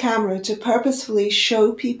close to the camera to purposefully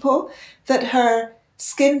show people that her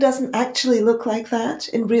skin doesn't actually look like that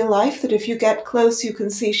in real life, that if you get close, you can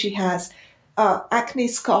see she has acne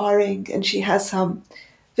scarring and she has some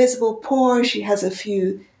visible pores, she has a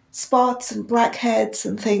few spots and blackheads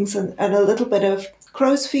and things, and a little bit of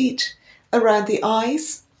crow's feet around the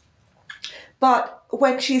eyes. But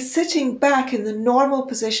when she's sitting back in the normal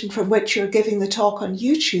position from which you're giving the talk on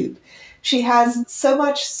YouTube, she has so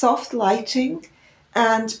much soft lighting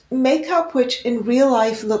and makeup, which in real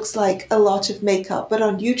life looks like a lot of makeup, but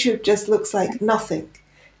on YouTube just looks like nothing.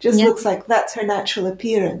 Just yeah, looks like that's her natural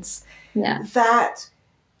appearance. yeah, That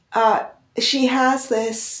uh, she has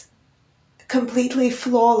this completely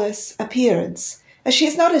flawless appearance. And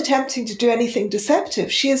she's not attempting to do anything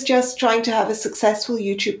deceptive. She is just trying to have a successful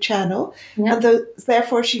YouTube channel, yeah, and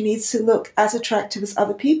therefore she needs to look as attractive as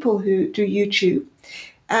other people who do YouTube.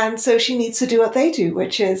 And so she needs to do what they do,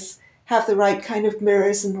 which is have the right kind of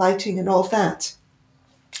mirrors and lighting and all of that.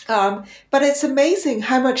 But it's amazing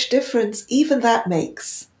how much difference even that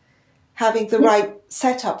makes, having the yeah, right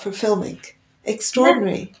setup for filming. yeah,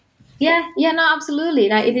 Extraordinary. yeah, yeah. No, absolutely.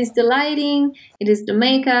 Like, it is the lighting, it is the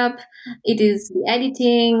makeup, it is the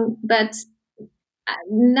editing, but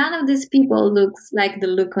none of these people looks like the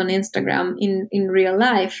look on Instagram in real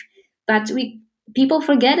life. But we people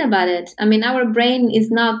forget about it. I mean, our brain is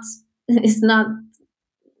not is not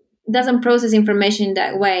doesn't process information in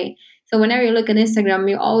that way. So whenever you look at Instagram,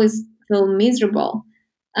 you always feel miserable.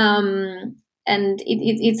 And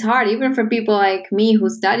it's hard even for people like me who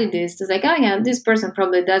studied this. It's like, oh yeah, this person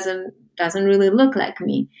probably doesn't really look like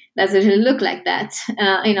me, doesn't really look like that.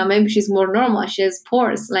 Maybe she's more normal, she has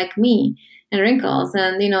pores like me and wrinkles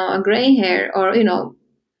and a gray hair, or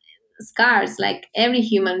scars like every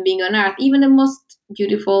human being on earth. Even the most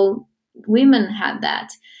beautiful women have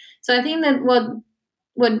that. So I think that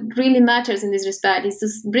what really matters in this respect is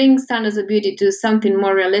to bring standards of beauty to something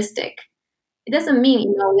more realistic. It doesn't mean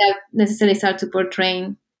we have necessarily start to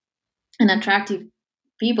portray an attractive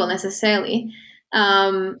people necessarily,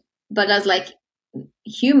 but as like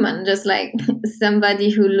human, just like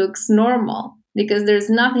somebody who looks normal. Because there's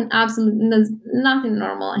nothing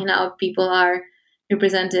normal in how people are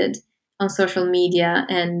represented on social media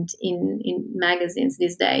and in magazines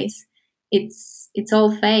these days. It's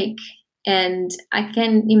all fake, and I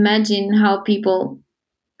can imagine how people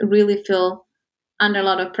really feel under a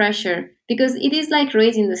lot of pressure, because it is like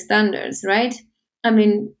raising the standards, right? I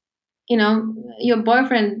mean, your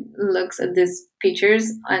boyfriend looks at these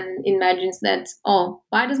pictures and imagines that, oh,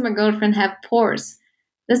 why does my girlfriend have pores?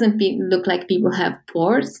 Doesn't look like people have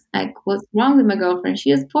pores. Like, what's wrong with my girlfriend?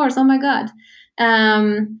 She has pores. Oh my god.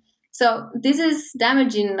 Um, so this is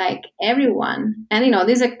damaging like everyone, and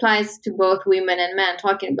this applies to both women and men.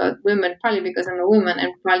 Talking about women, probably because I'm a woman,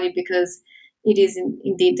 and probably because it is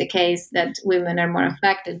indeed the case that women are more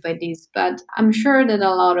affected by this. But I'm sure that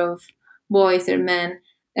a lot of boys or men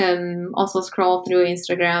also scroll through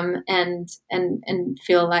Instagram and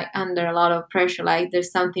feel like under a lot of pressure, like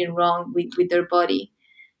there's something wrong with their body.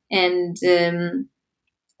 And the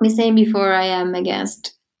same before, I am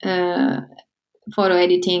against photo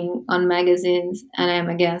editing on magazines, and I am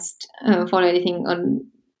against photo editing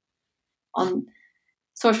on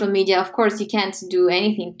social media. Of course, you can't do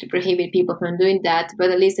anything to prohibit people from doing that,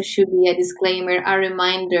 but at least there should be a disclaimer, a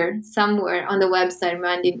reminder somewhere on the website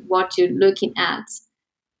reminding what you're looking at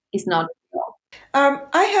is not.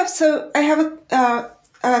 I have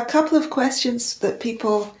a couple of questions that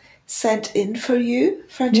people sent in for you,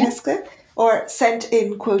 Francesca, or sent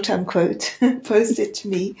in quote unquote, posted to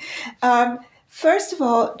me. First of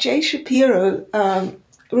all, Jay Shapiro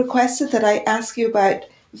requested that I ask you about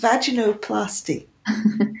vaginoplasty.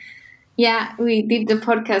 Yeah, we did the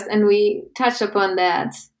podcast and we touched upon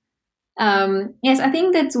that. Yes, I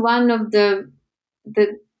think that's one of the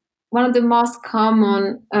most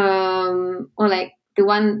common, or like the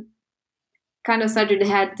one kind of surgery that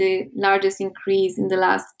had the largest increase in the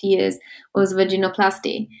last years was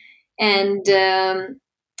vaginoplasty, and I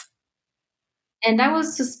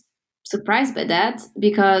was just surprised by that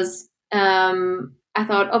because I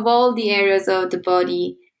thought of all the areas of the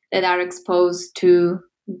body that are exposed to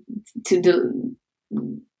the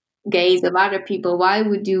gaze of other people, why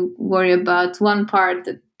would you worry about one part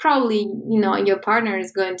that probably your partner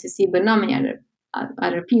is going to see, but not many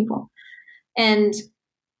other people? And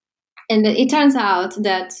it turns out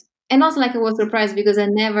that, and also like I was surprised because I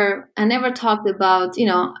never talked about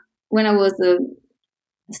when I was a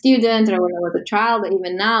student or when I was a child, or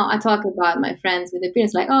even now, I talk about my friends with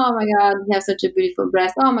appearance like, oh my God, you have such a beautiful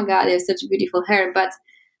breast. Oh my God, you have such a beautiful hair. But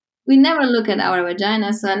we never look at our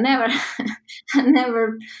vagina. So I never, I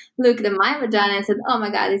never looked at my vagina and said, oh my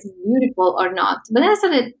God, this is beautiful or not. But then I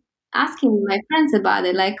started asking my friends about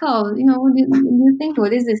it, like, oh, what do you think?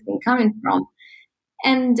 What is this thing coming from?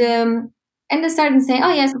 And they started saying,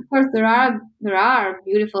 oh yes, of course there are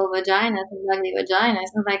beautiful vaginas and ugly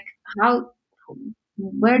vaginas. And like, how?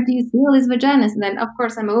 Where do you see all these vaginas? And then, of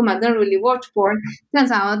course, I'm a woman, I don't really watch porn.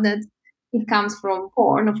 Turns out that it comes from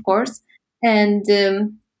porn, of course, and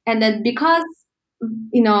that because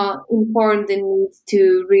in porn they need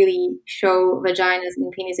to really show vaginas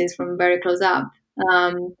and penises from very close up,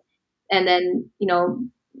 and then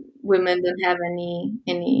women don't have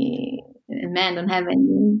any men don't have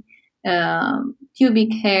any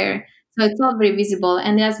pubic hair, so it's not very visible.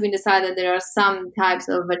 And it has been decided there are some types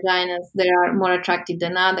of vaginas that are more attractive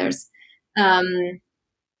than others. Um,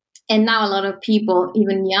 and now a lot of people,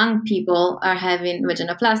 even young people, are having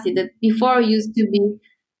vaginoplasty that before used to be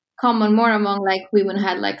common more among like women who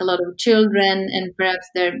had like a lot of children and perhaps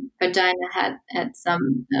their vagina had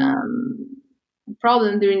some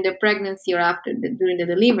problem during the pregnancy or during the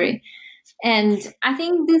delivery. And I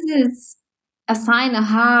think this is a sign of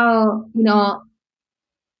how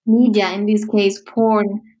media, in this case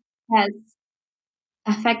porn, has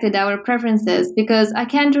affected our preferences, because I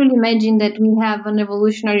can't really imagine that we have an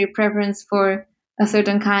evolutionary preference for a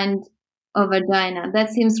certain kind of vagina. That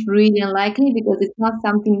seems really unlikely because it's not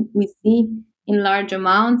something we see in large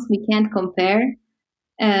amounts. We can't compare.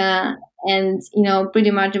 And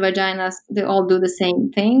pretty much vaginas, they all do the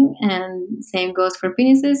same thing, and same goes for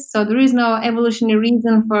penises. So there is no evolutionary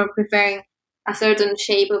reason for preferring a certain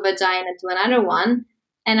shape of vagina to another one.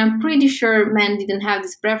 And I'm pretty sure men didn't have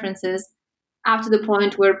these preferences up to the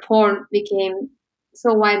point where porn became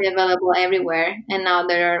so widely available everywhere, and now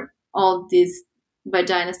there are all these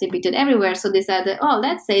vaginas depicted everywhere. So they said that, oh,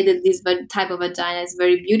 let's say that this type of vagina is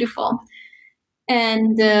very beautiful.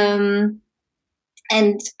 And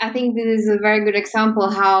I think this is a very good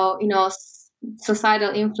example how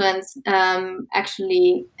societal influence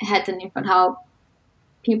actually had an impact, how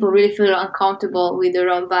people really feel uncomfortable with their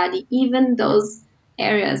own body, even those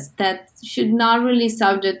areas that should not really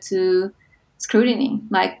subject to scrutiny,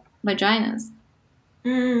 like vaginas.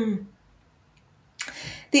 Mm.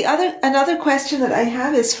 Another question that I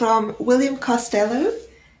have is from William Costello,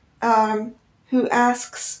 who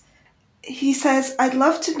asks, he says, I'd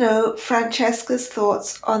love to know Francesca's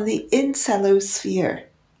thoughts on the incelosphere.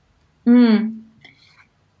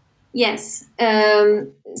 Yes.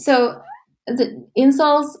 So the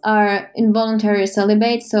incels are involuntary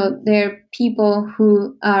celibate. So they're people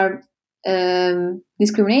who are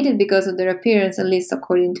discriminated because of their appearance, at least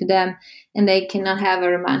according to them, and they cannot have a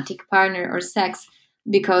romantic partner or sex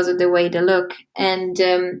because of the way they look. And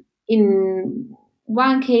in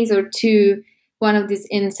one case or two, one of these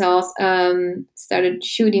incels started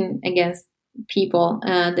shooting against people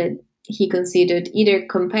that he considered either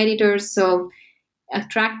competitors, so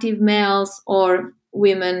attractive males, or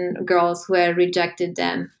women, girls who had rejected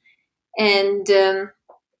them. And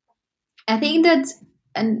I think that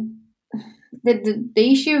and the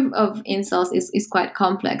issue of incels is quite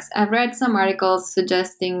complex. I've read some articles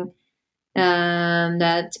suggesting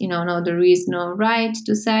that no, there is no right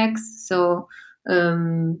to sex, so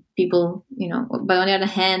people, but on the other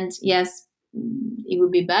hand, yes, it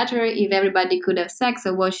would be better if everybody could have sex,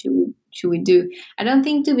 or what should we do? I don't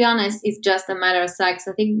think, to be honest, it's just a matter of sex.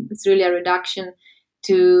 I think it's really a reduction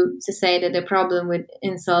to say that the problem with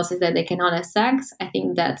incels is that they cannot have sex. I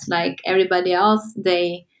think that, like everybody else,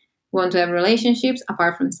 they want to have relationships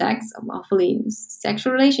apart from sex, hopefully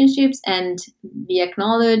sexual relationships, and be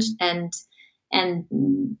acknowledged and and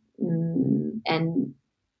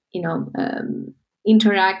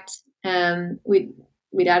interact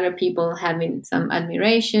with other people, having some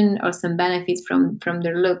admiration or some benefits from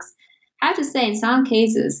their looks. I have to say, in some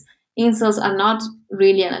cases, incels are not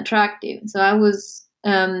really unattractive. So I was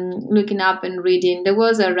looking up and reading. There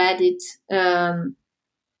was a Reddit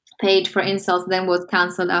page for incels, then was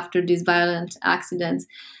cancelled after these violent accidents.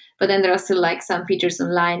 But then there are still like some features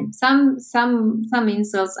online. Some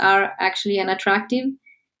incels are actually unattractive,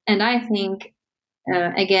 and I think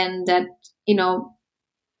again that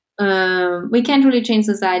we can't really change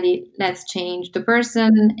society. Let's change the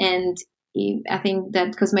person, and I think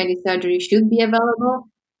that cosmetic surgery should be available.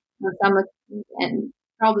 Some and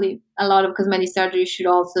probably a lot of cosmetic surgery should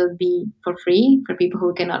also be for free for people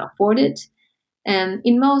who cannot afford it.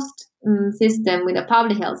 In most system with a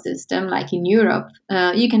public health system, like in Europe,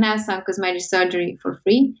 you can have some cosmetic surgery for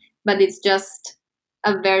free, but it's just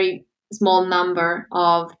a very small number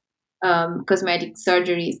of cosmetic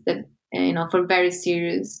surgeries that for very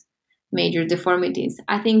serious major deformities.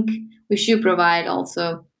 I think we should provide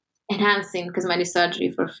also enhancing cosmetic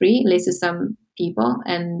surgery for free, at least to some people.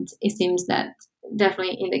 And it seems that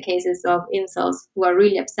definitely in the cases of incels who are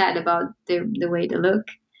really upset about the way they look,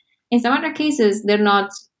 in some other cases they're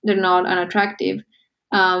not unattractive.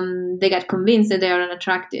 They get convinced that they are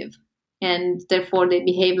unattractive, and therefore they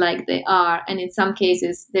behave like they are. And in some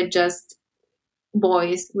cases, they're just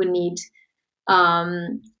boys who need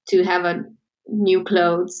to have a new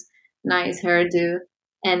clothes, nice hairdo,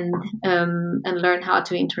 and learn how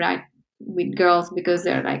to interact with girls because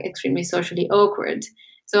they're like extremely socially awkward.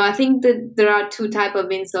 So I think that there are two type of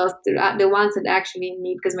incels. There are the ones that actually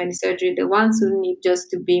need cosmetic surgery, the ones who need just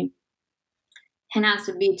to be enhanced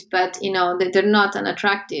a bit, but they're not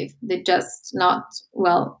unattractive. They're just not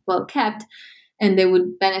well kept, and they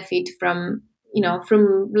would benefit from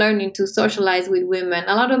learning to socialize with women.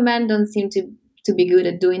 A lot of men don't seem to be good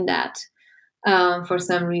at doing that for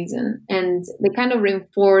some reason, and they kind of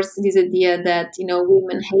reinforce this idea that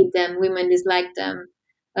women hate them, women dislike them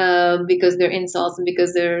because they're insults, and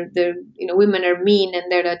because they're women are mean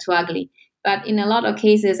and they're too ugly. But in a lot of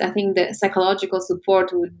cases, I think the psychological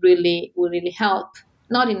support would really help.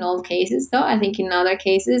 Not in all cases, though. I think in other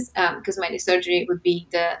cases, cosmetic surgery would be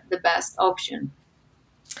the best option.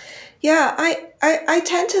 Yeah, I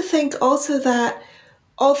tend to think also that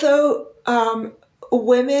although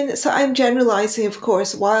women, so I'm generalizing, of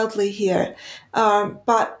course, wildly here,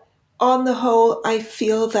 but on the whole, I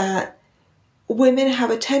feel that women have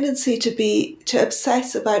a tendency to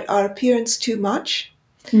obsess about our appearance too much,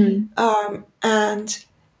 Mm, and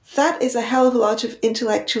that is a hell of a lot of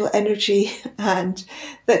intellectual energy, and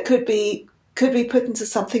that could be put into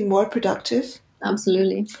something more productive.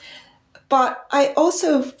 absolutely. But I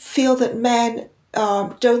also feel that men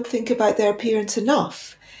don't think about their appearance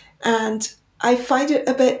enough. And I find it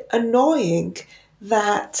a bit annoying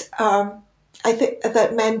that I think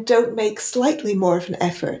that men don't make slightly more of an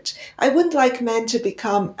effort. I wouldn't like men to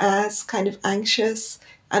become as kind of anxious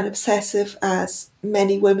and obsessive as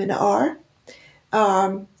many women are,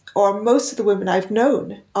 or most of the women I've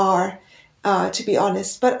known are, to be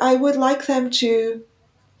honest. But I would like them to.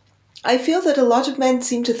 I feel that a lot of men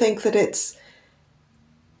seem to think that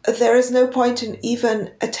there is no point in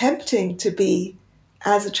even attempting to be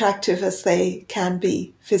as attractive as they can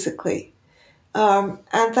be physically. And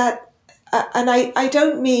I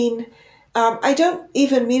don't mean, I don't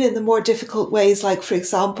even mean in the more difficult ways, like, for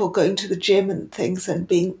example, going to the gym and things and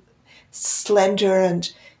being slender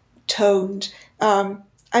and toned.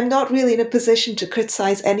 I'm not really in a position to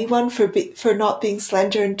criticize anyone for not being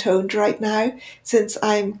slender and toned right now, since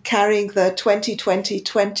I'm carrying the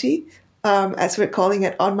 20-20-20, as we're calling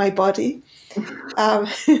it, on my body.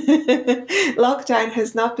 Lockdown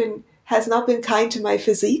has not been kind to my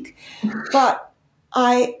physique, but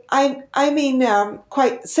I mean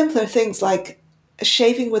quite simpler things like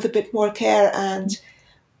shaving with a bit more care and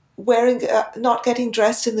wearing not getting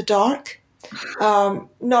dressed in the dark,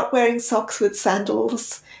 not wearing socks with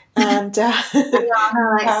sandals, and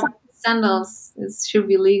Like sandals should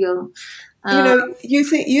be legal. Uh,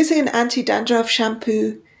 using an anti-dandruff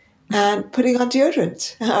shampoo and putting on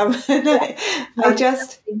deodorant. And I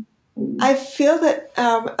just I feel that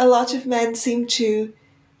a lot of men seem to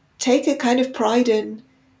take a kind of pride in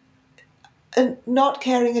not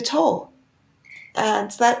caring at all.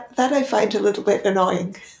 and that I find a little bit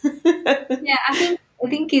annoying. Yeah, I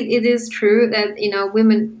think it is true that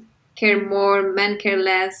women care more, men care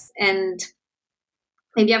less, and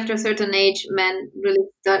maybe after a certain age, men really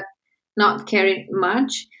start not caring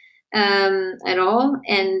much at all,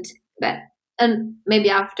 and that and maybe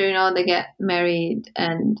after they get married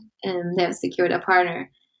and they have secured a partner.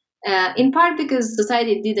 In part because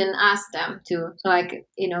society didn't ask them to. So, like,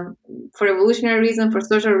 for evolutionary reason, for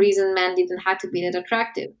social reason, men didn't have to be that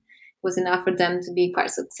attractive. It was enough for them to be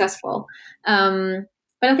quite successful.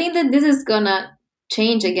 But I think that this is gonna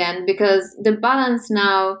change again because the balance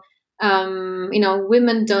now,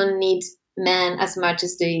 women don't need men as much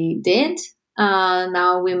as they did.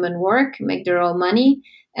 Now women work, make their own money,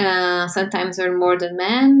 sometimes earn more than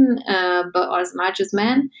men, but as much as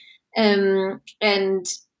men. And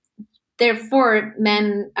therefore,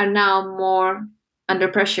 men are now more under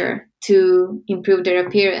pressure to improve their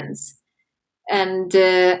appearance. And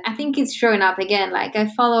I think it's showing up again. Like, I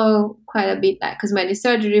follow quite a bit like cosmetic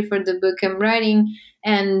surgery for the book I'm writing,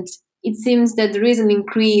 and it seems that there is an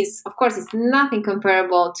increase. Of course, it's nothing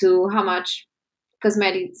comparable to how much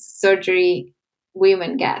cosmetic surgery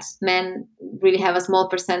women get. Men really have a small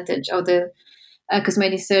percentage of the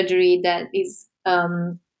cosmetic surgery that is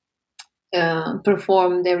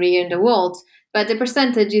performed every year in the world, but the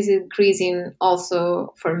percentage is increasing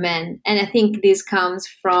also for men. And I think this comes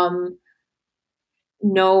from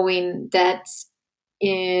knowing that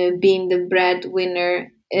being the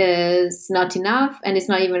breadwinner is not enough and it's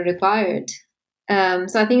not even required.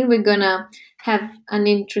 So I think we're gonna have an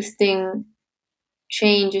interesting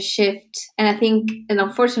change, a shift. And I think, and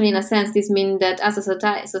unfortunately, in a sense, this means that as a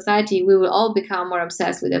society, we will all become more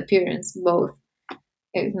obsessed with appearance, both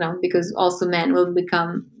because also men will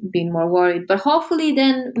become being more worried. But hopefully,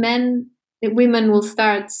 then women will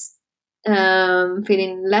start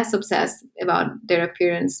feeling less obsessed about their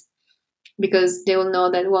appearance because they will know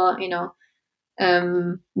that, well,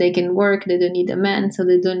 they can work, they don't need a man, so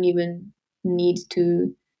they don't even need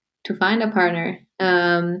to find a partner.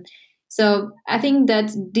 So I think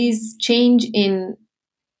that this change in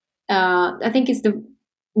I think it's the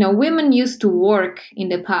women used to work in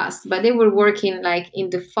the past, but they were working like in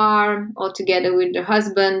the farm all together with their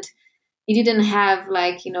husband. You didn't have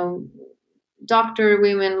like doctor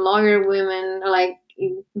women, lawyer women, like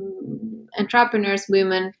entrepreneurs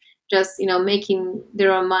women, just making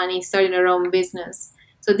their own money, starting their own business.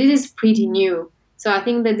 So this is pretty new. So I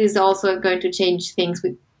think that this is also going to change things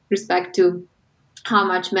with respect to how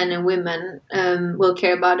much men and women will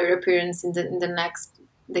care about their appearance in the next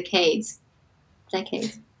decades.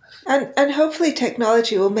 And hopefully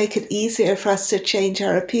technology will make it easier for us to change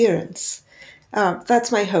our appearance.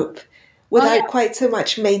 That's my hope, Oh yeah, without quite so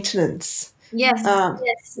much maintenance. yes, Um,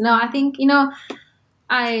 yes. No, I think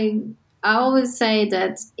I I always say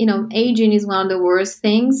that aging is one of the worst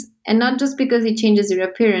things, and not just because it changes your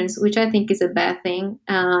appearance, which I think is a bad thing.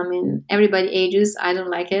 And everybody ages. I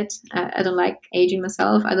don't like it. I don't like aging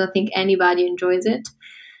myself. I don't think anybody enjoys it.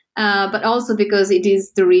 But also because it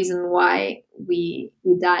is the reason why we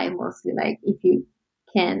die mostly. Like, if you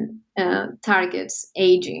can target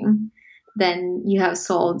aging, then you have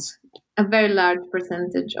solved a very large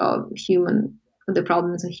percentage of the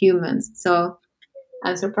problems of humans. So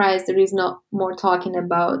I'm surprised there is not more talking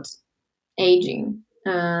about aging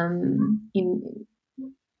in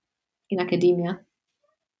academia,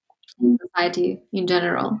 in society in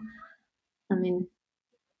general. I mean,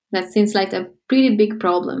 that seems like a pretty big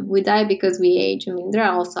problem. We die because we age. I mean, there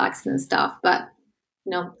are also accident stuff, but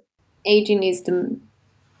you know, aging is the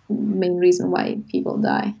main reason why people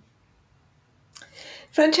die.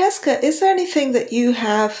 Francesca, is there anything that you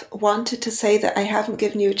have wanted to say that I haven't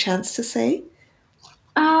given you a chance to say?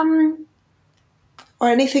 Um, Or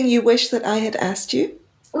anything you wish that I had asked you?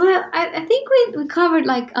 well, I think we covered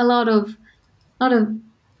like lot of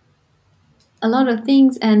a lot of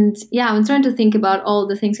things, and yeah, I'm trying to think about all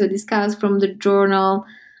the things we discussed from the journal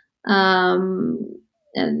um,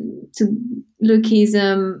 and to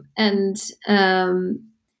Lookism, and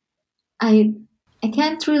I I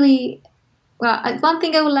can't really. Well, one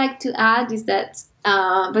thing I would like to add is that,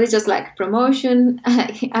 but it's just like promotion.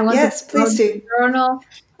 I want to Yes, please promote the do. journal.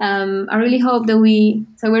 I really hope that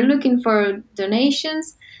we're looking for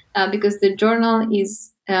donations because the journal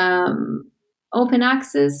is open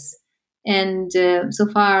access. And so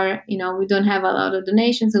far, we don't have a lot of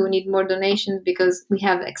donations, so we need more donations because we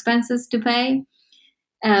have expenses to pay.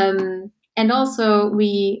 And also,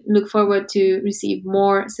 we look forward to receive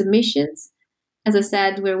more submissions. As I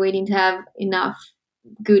said, we're waiting to have enough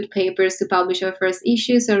good papers to publish our first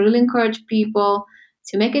issue. So I really encourage people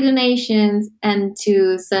to make a donation and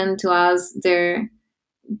to send to us their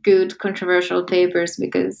good controversial papers,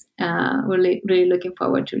 because we're really looking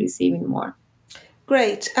forward to receiving more.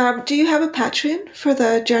 Great. Do you have a Patreon for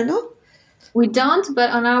the journal? We don't, but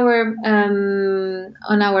on our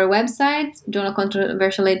website,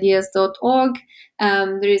 journalcontroversialideas.org,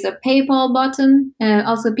 there is a PayPal button.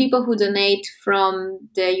 Also, people who donate from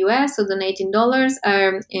the US, so donate in dollars,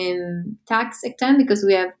 are in tax exempt, because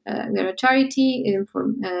we are a charity,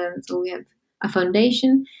 so we have a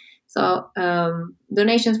foundation. So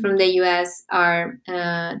donations from the US are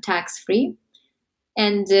tax free.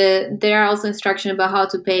 And there are also instructions about how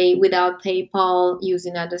to pay without PayPal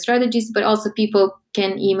using other strategies. But also people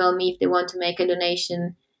can email me if they want to make a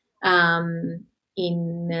donation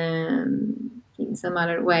in some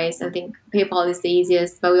other ways. I think PayPal is the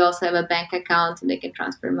easiest, but we also have a bank account and they can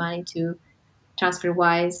transfer money to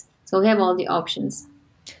TransferWise. So we have all the options.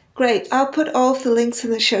 Great. I'll put all of the links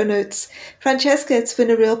in the show notes. Francesca, it's been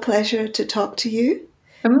a real pleasure to talk to you.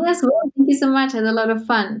 For me as well. Thank you so much. I had a lot of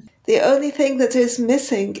fun. The only thing that is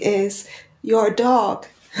missing is your dog.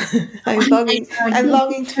 I'm longing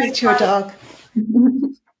to meet your dog.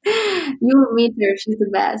 You will meet her. She's the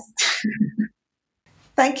best.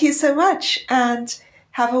 Thank you so much, and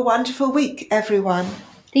have a wonderful week, everyone.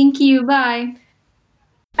 Thank you. Bye.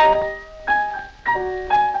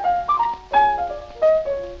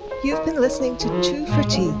 You've been listening to Two for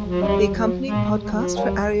Tea, the accompanying podcast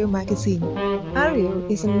for Areo magazine. Areo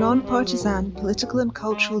is a non-partisan political and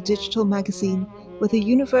cultural digital magazine with a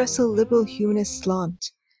universal liberal humanist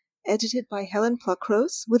slant, edited by Helen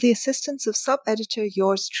Pluckrose with the assistance of sub-editor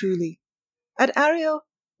yours truly. At Areo,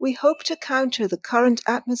 we hope to counter the current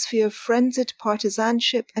atmosphere of frenzied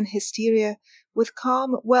partisanship and hysteria with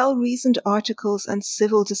calm, well-reasoned articles and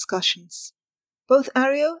civil discussions. Both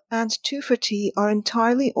Areo and Two for Tea are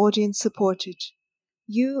entirely audience-supported.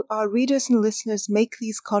 You, our readers and listeners, make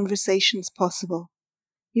these conversations possible.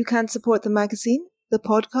 You can support the magazine, the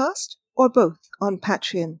podcast, or both on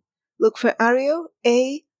Patreon. Look for Areo,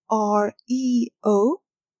 A-R-E-O,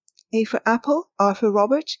 A for Apple, R for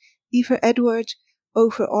Robert, E for Edward, O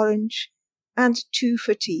for Orange, and Two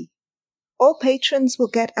for Tea. All patrons will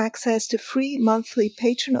get access to free monthly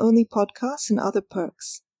patron-only podcasts and other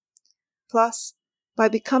perks. Plus, by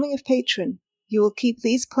becoming a patron, you will keep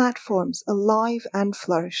these platforms alive and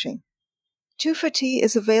flourishing. Two for Tea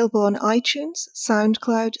is available on iTunes,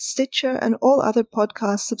 SoundCloud, Stitcher, and all other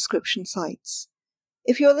podcast subscription sites.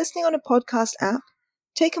 If you're listening on a podcast app,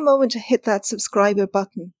 take a moment to hit that subscriber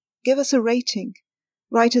button. Give us a rating.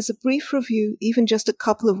 Write us a brief review, even just a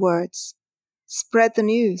couple of words. Spread the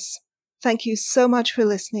news. Thank you so much for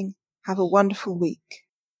listening. Have a wonderful week.